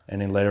now,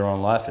 and then later on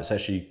in life, it's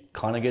actually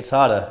kind of gets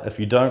harder if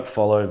you don't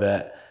follow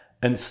that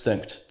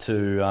instinct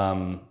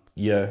to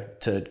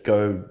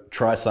go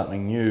try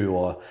something new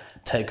or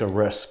take a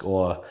risk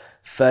or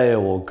fail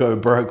or go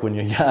broke when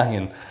you're young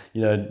and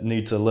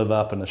need to live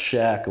up in a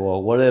shack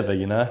or whatever.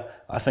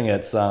 I think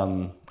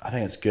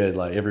it's good.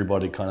 Like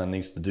everybody kind of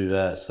needs to do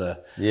that. So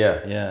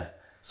yeah.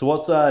 So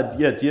what's do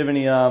you have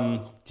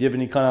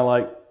any kind of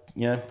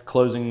like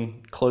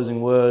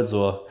closing words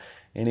or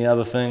any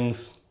other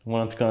things you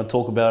wanted to kind of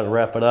talk about or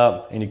wrap it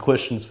up? Any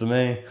questions for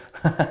me?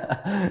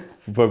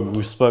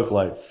 We spoke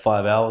like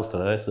 5 hours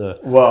today, so.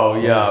 Well,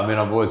 yeah. I mean,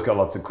 I've always got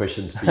lots of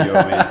questions for you.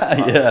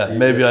 I mean,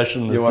 maybe I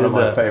shouldn't have said that. You're one of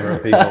my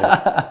favorite people.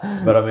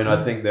 But I mean,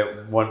 I think that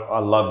I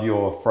love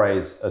your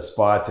phrase,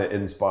 aspire to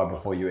inspire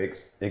before you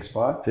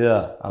expire.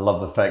 Yeah. I love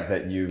the fact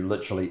that you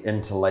literally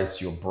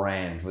interlace your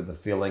brand with the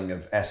feeling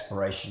of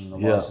aspiration in the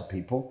lives of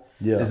people.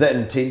 Yeah. Is that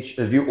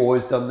intention? Have you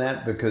always done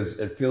that? Because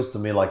it feels to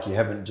me like you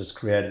haven't just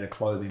created a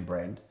clothing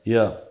brand.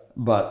 Yeah.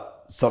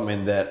 But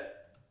something that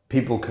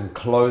people can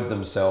clothe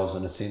themselves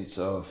in a sense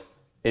of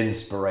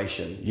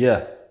inspiration.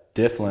 Yeah,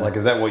 definitely. Like,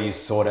 is that what you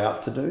sought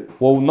out to do?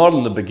 Well, not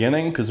in the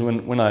beginning, because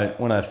when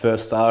I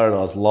first started, I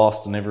was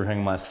lost in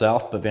everything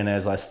myself. But then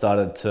as I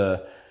started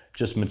to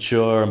just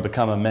mature and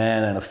become a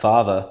man and a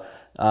father,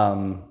 I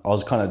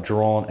was kind of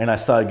drawn, and I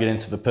started getting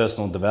into the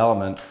personal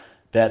development.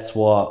 That's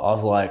what I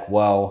was like,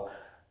 well,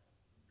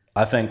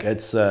 I think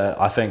as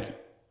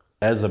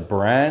a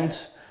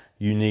brand,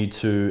 you need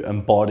to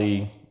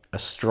embody a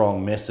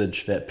strong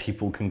message that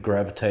people can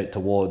gravitate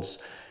towards.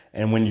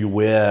 And when you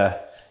wear,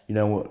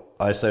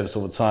 I say this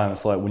all the time,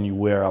 it's like when you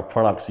wear our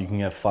products, you can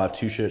have 5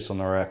 t-shirts on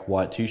the rack,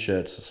 white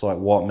t-shirts. It's like,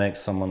 what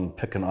makes someone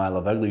pick an I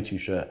Love Ugly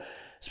t-shirt?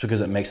 It's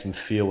because it makes them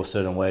feel a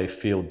certain way,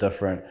 feel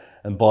different,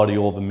 embody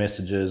all the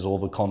messages, all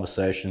the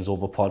conversations, all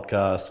the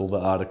podcasts, all the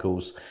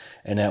articles.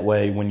 And that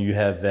way, when you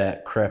have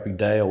that crappy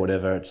day or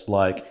whatever, it's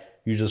like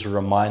you're just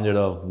reminded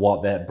of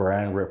what that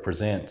brand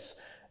represents.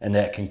 And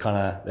that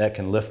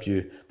can lift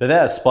you. But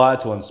that aspire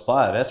to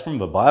inspire, that's from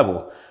the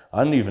Bible.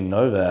 I didn't even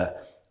know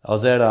that. I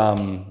was at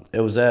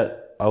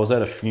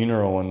a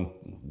funeral, and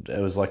it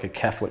was like a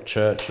Catholic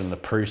church, and the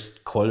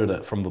priest quoted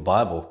it from the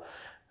Bible.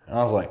 And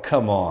I was like,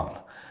 come on.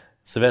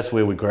 So that's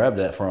where we grabbed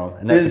that from.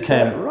 And that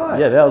became, that right?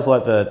 Yeah, that was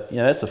like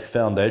that's the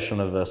foundation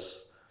of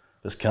this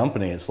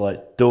company. It's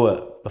like, do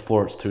it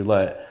before it's too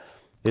late.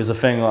 There's a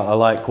thing I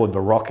like called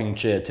the rocking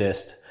chair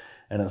test.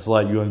 And it's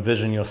like you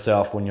envision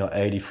yourself when you're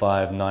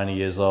 85, 90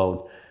 years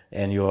old,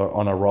 and you're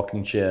on a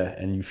rocking chair,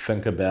 and you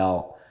think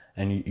about,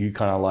 and you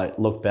kind of like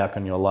look back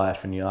on your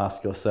life, and you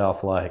ask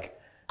yourself, like,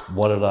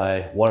 what did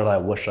I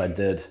wish I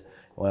did?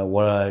 Well,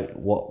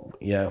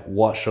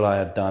 what should I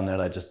have done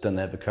that I just didn't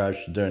have the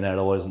courage to do? And that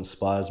always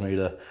inspires me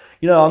to,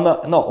 I'm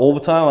not all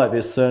the time, like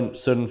there's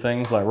certain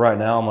things, like right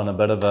now I'm on a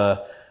bit of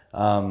a,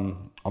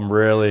 I'm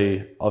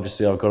really,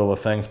 obviously I've got all the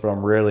things, but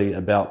I'm really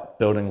about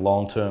building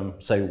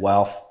long-term, say,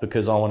 wealth,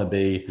 because I want to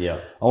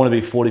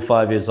be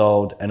 45 years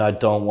old, and I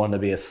don't want to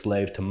be a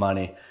slave to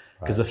money.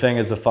 Because the thing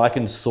is, if I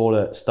can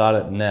start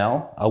it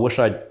now, I wish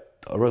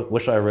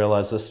I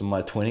realized this in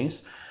my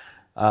 20s.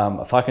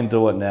 If I can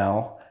do it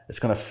now, it's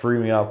going to free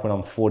me up when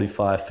I'm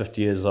 45,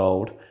 50 years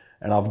old,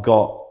 and I've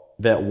got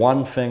that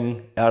one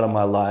thing out of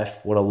my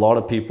life what a lot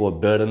of people are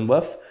burdened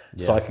with.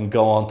 Yeah. So I can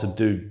go on to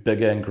do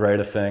bigger and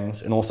greater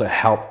things, and also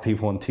help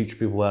people and teach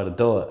people how to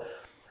do it.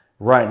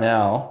 Right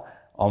now,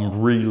 I'm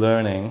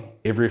relearning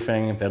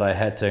everything that I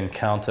had to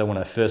encounter when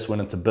I first went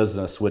into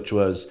business, which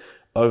was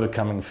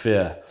overcoming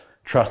fear,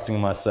 trusting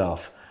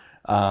myself,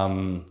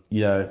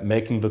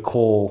 making the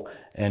call,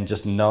 and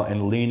just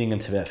and leaning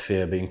into that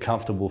fear, being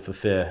comfortable for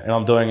fear. And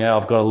I'm doing it.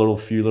 I've got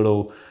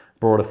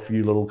brought a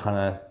few little kind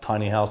of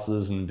tiny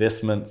houses and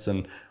investments,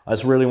 and I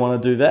just really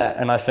want to do that.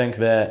 And I think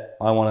that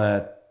I want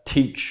to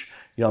teach,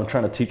 I'm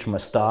trying to teach my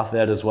staff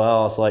that as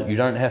well. It's like, you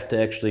don't have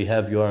to actually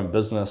have your own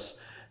business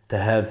to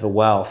have the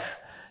wealth.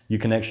 You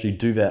can actually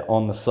do that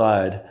on the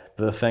side.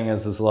 But the thing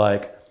is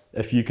like,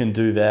 if you can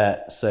do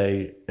that,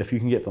 say, if you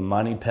can get the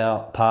money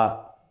part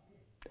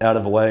out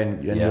of the way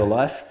in your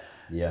life,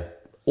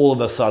 all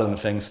of a sudden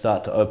things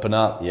start to open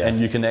up, and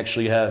you can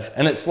actually have,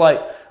 and it's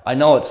like, I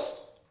know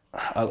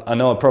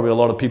probably a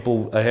lot of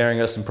people are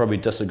hearing us and probably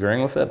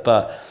disagreeing with it,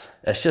 but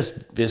it's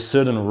just, there's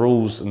certain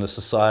rules in the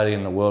society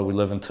and the world we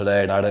live in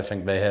today, and I don't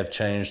think they have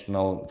changed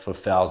for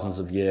thousands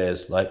of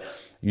years. Like,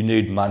 you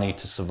need money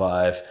to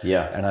survive.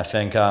 Yeah. And I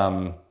think,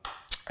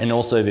 and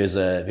also there's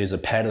a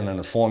pattern and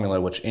a formula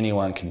which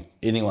anyone can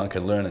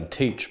learn and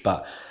teach,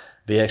 but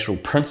the actual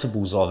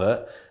principles of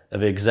it are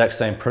the exact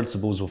same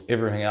principles with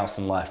everything else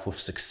in life, with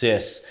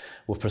success,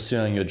 with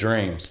pursuing your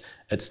dreams.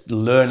 It's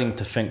learning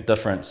to think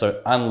different.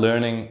 So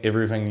unlearning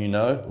everything you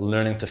know,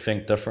 learning to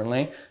think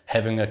differently,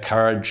 having a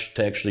courage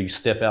to actually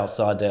step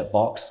outside that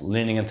box,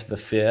 leaning into the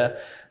fear,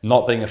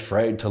 not being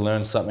afraid to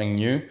learn something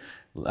new,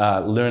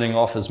 learning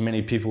off as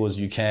many people as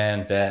you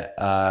can that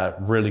are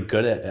really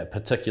good at that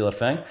particular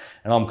thing.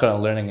 And I'm kind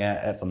of learning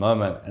at the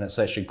moment, and it's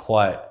actually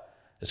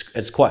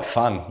it's quite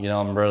fun.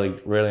 I'm really,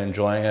 really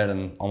enjoying it,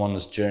 and I'm on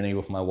this journey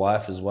with my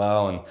wife as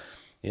well.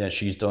 And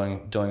she's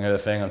doing her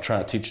thing. I'm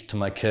trying to teach it to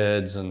my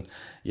kids, and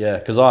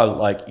because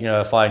I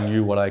if I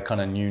knew what I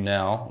kind of knew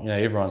now,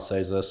 everyone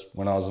says this,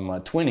 when I was in my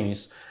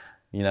 20s,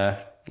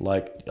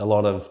 like a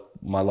lot of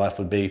my life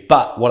would be,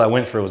 but what I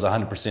went through was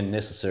 100%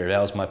 necessary.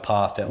 That was my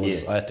path.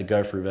 I had to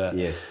go through that.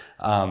 Yes.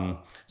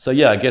 So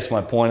I guess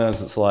my point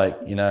is, it's like,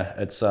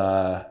 it's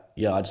I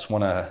just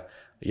want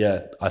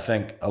to, I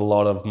think a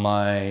lot of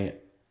my,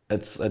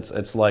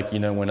 it's like,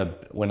 when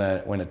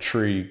a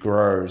tree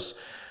grows,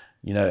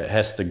 it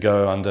has to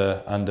go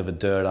under the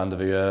dirt, under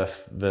the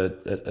earth.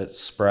 It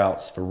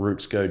sprouts, the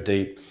roots go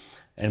deep,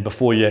 and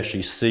before you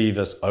actually see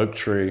this oak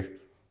tree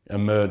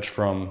emerge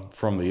from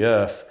the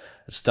earth,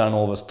 it's done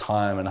all this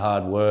time and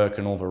hard work,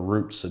 and all the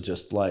roots are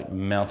just like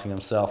mounting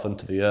themselves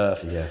into the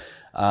earth. Yeah.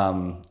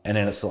 And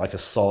then it's like a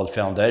solid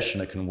foundation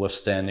that can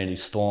withstand any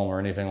storm or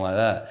anything like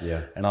that.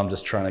 Yeah. And I'm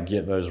just trying to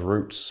get those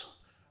roots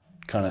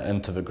kind of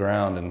into the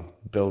ground and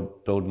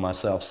build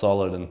myself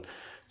solid, and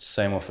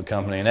same with the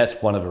company. And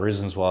that's one of the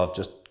reasons why I've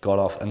just got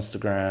off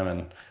Instagram,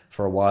 and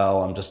for a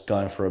while I'm just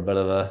going for a bit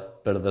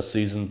of a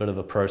season, bit of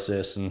a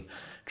process, and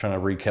trying to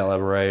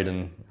recalibrate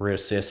and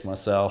reassess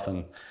myself,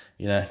 and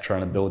trying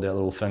to build that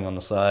little thing on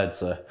the side.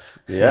 So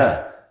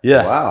Yeah.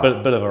 wow, Wow.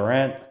 bit of a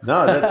rant.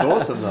 No, that's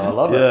awesome though. I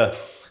love it.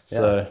 Yeah.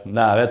 So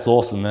that's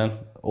awesome, man.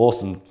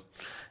 Awesome.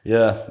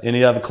 Yeah.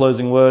 Any other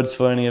closing words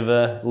for any of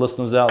the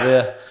listeners out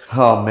there?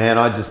 Oh man,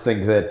 I just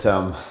think that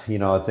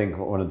I think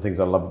one of the things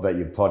I love about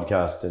your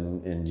podcast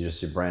and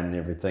just your brand and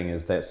everything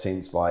is that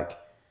sense, like,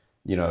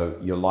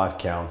 your life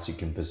counts. You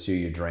can pursue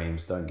your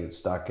dreams. Don't get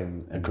stuck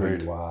in where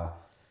you are.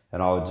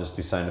 And I would just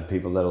be saying to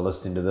people that are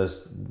listening to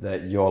this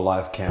that your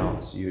life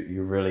counts.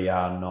 You really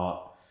are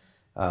not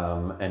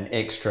an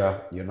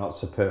extra. You're not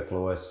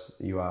superfluous.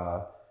 You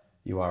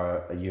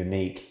are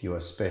unique. You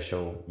are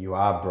special. You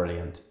are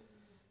brilliant.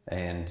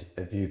 And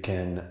if you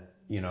can,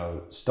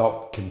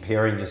 stop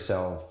comparing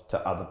yourself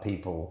to other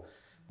people,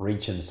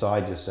 reach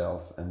inside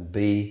yourself and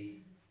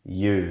be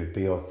you,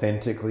 be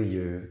authentically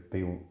you,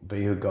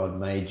 be who God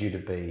made you to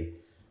be,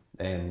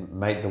 and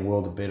make the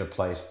world a better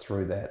place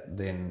through that,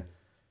 then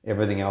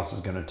everything else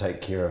is going to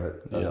take care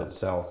of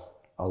itself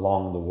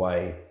along the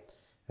way.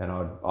 And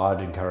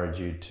I'd encourage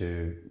you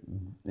to,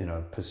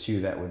 pursue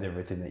that with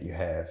everything that you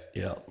have.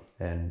 Yeah.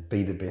 And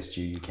be the best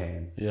you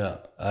can. Yeah,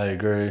 I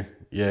agree.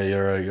 Yeah,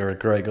 you're a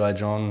great guy,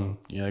 John.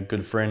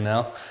 Good friend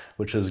now,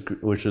 which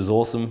is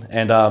awesome.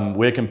 And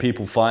where can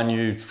people find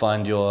you?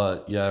 Find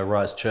your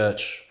Rise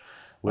Church?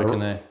 Where can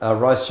they?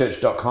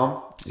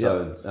 RiseChurch.com.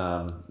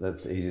 So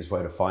that's the easiest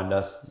way to find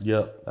us.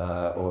 Yep.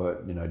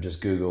 Or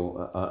just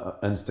Google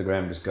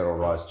Instagram. Just go to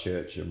Rise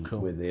Church, and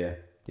we're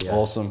there. Yeah.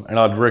 Awesome. And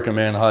I'd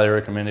highly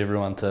recommend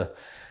everyone to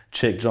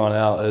check John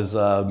out. His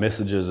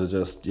messages are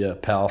just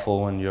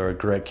powerful, and you're a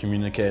great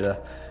communicator.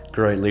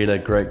 Great leader,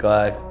 great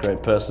guy,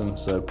 great person.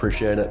 So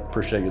appreciate it.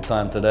 Appreciate your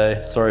time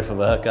today. Sorry for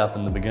the hiccup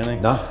in the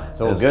beginning. No, it's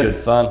all good. It was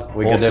good fun.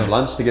 We could have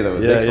lunch together. It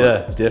was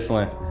excellent. Yeah,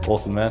 definitely.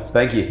 Awesome, man.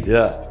 Thank you.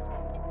 Yeah.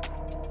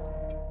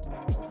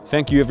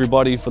 Thank you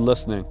everybody for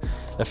listening.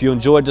 If you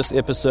enjoyed this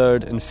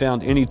episode and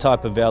found any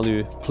type of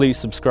value, please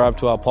subscribe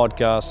to our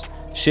podcast,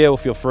 share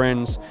with your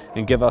friends,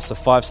 and give us a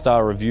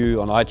 5-star review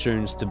on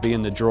iTunes to be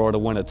in the draw to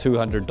win a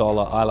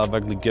 $200 I Love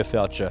Ugly gift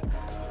voucher.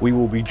 We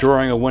will be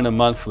drawing a winner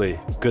monthly.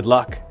 Good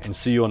luck, and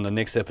see you on the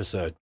next episode.